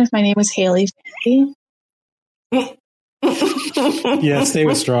imagine if my name was Haley Fahey? Yeah, stay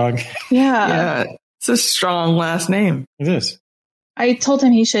with Strong. Yeah. It's a strong last name. It is. I told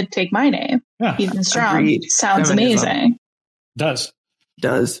him he should take my name. Yeah. Ethan Strong. Agreed. Sounds Feminism. amazing. Does.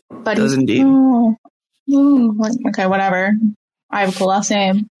 But does indeed. Okay, whatever. I have a cool last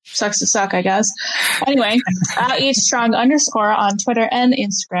name. Sucks to suck, I guess. Anyway, @strong_ on Twitter and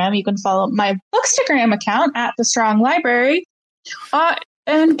Instagram. You can follow my Bookstagram account at The Strong Library.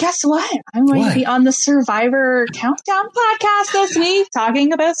 And guess what? I'm going to be on the Survivor Countdown podcast this week,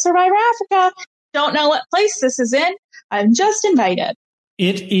 talking about Survivor Africa. Don't know what place this is in. I'm just invited.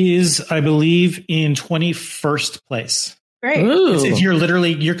 It is, I believe, in 21st place. Great.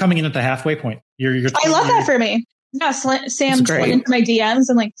 You're coming in at the halfway point. I love that for me. Yeah, Sam went into my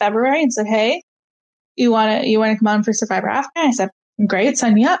DMs in like February and said, "Hey, you want to come on for Survivor Africa?" I said, "Great,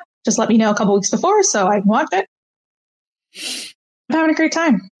 sign me up. Just let me know a couple weeks before so I can watch it." I'm having a great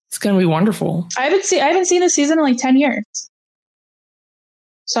time. It's going to be wonderful. I haven't seen this season in like 10 years.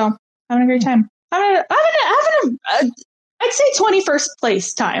 So, having a great time. I'd say 21st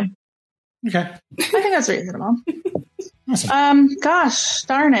place time. Okay. I think that's reasonable. Awesome. Gosh,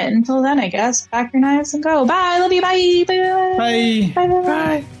 darn it. Until then, I guess. Pack your knives and go. Bye. Love you. Bye. Bye. Bye. Bye.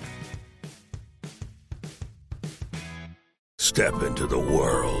 Bye. Step into the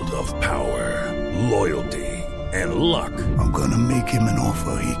world of power, loyalty, and luck. I'm gonna make him an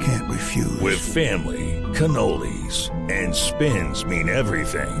offer he can't refuse. With family, cannolis, and spins mean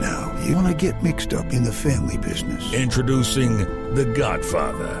everything. Now, you wanna get mixed up in the family business. Introducing The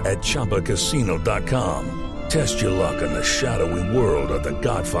Godfather at ChumbaCasino.com. Test your luck in the shadowy world of The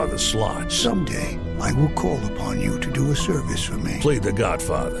Godfather slot. Someday, I will call upon you to do a service for me. Play The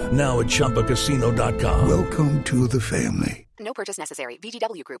Godfather now at ChumbaCasino.com. Welcome to the family. No purchase necessary.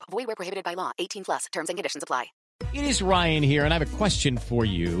 VGW Group. Void where prohibited by law. 18 plus. Terms and conditions apply. It is Ryan here, and I have a question for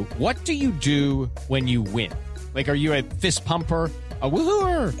you. What do you do when you win? Like, are you a fist pumper, a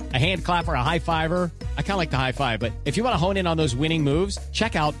woohooer, a hand clapper, a high fiver? I kind of like the high five, but if you want to hone in on those winning moves,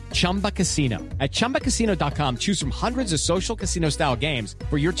 check out Chumba Casino. At ChumbaCasino.com, choose from hundreds of social casino-style games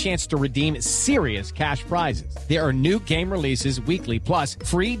for your chance to redeem serious cash prizes. There are new game releases weekly, plus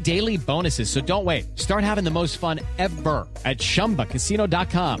free daily bonuses. So don't wait. Start having the most fun ever at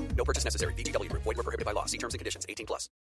ChumbaCasino.com. No purchase necessary. VGW Group. Void where prohibited by law. See terms and conditions. 18 plus.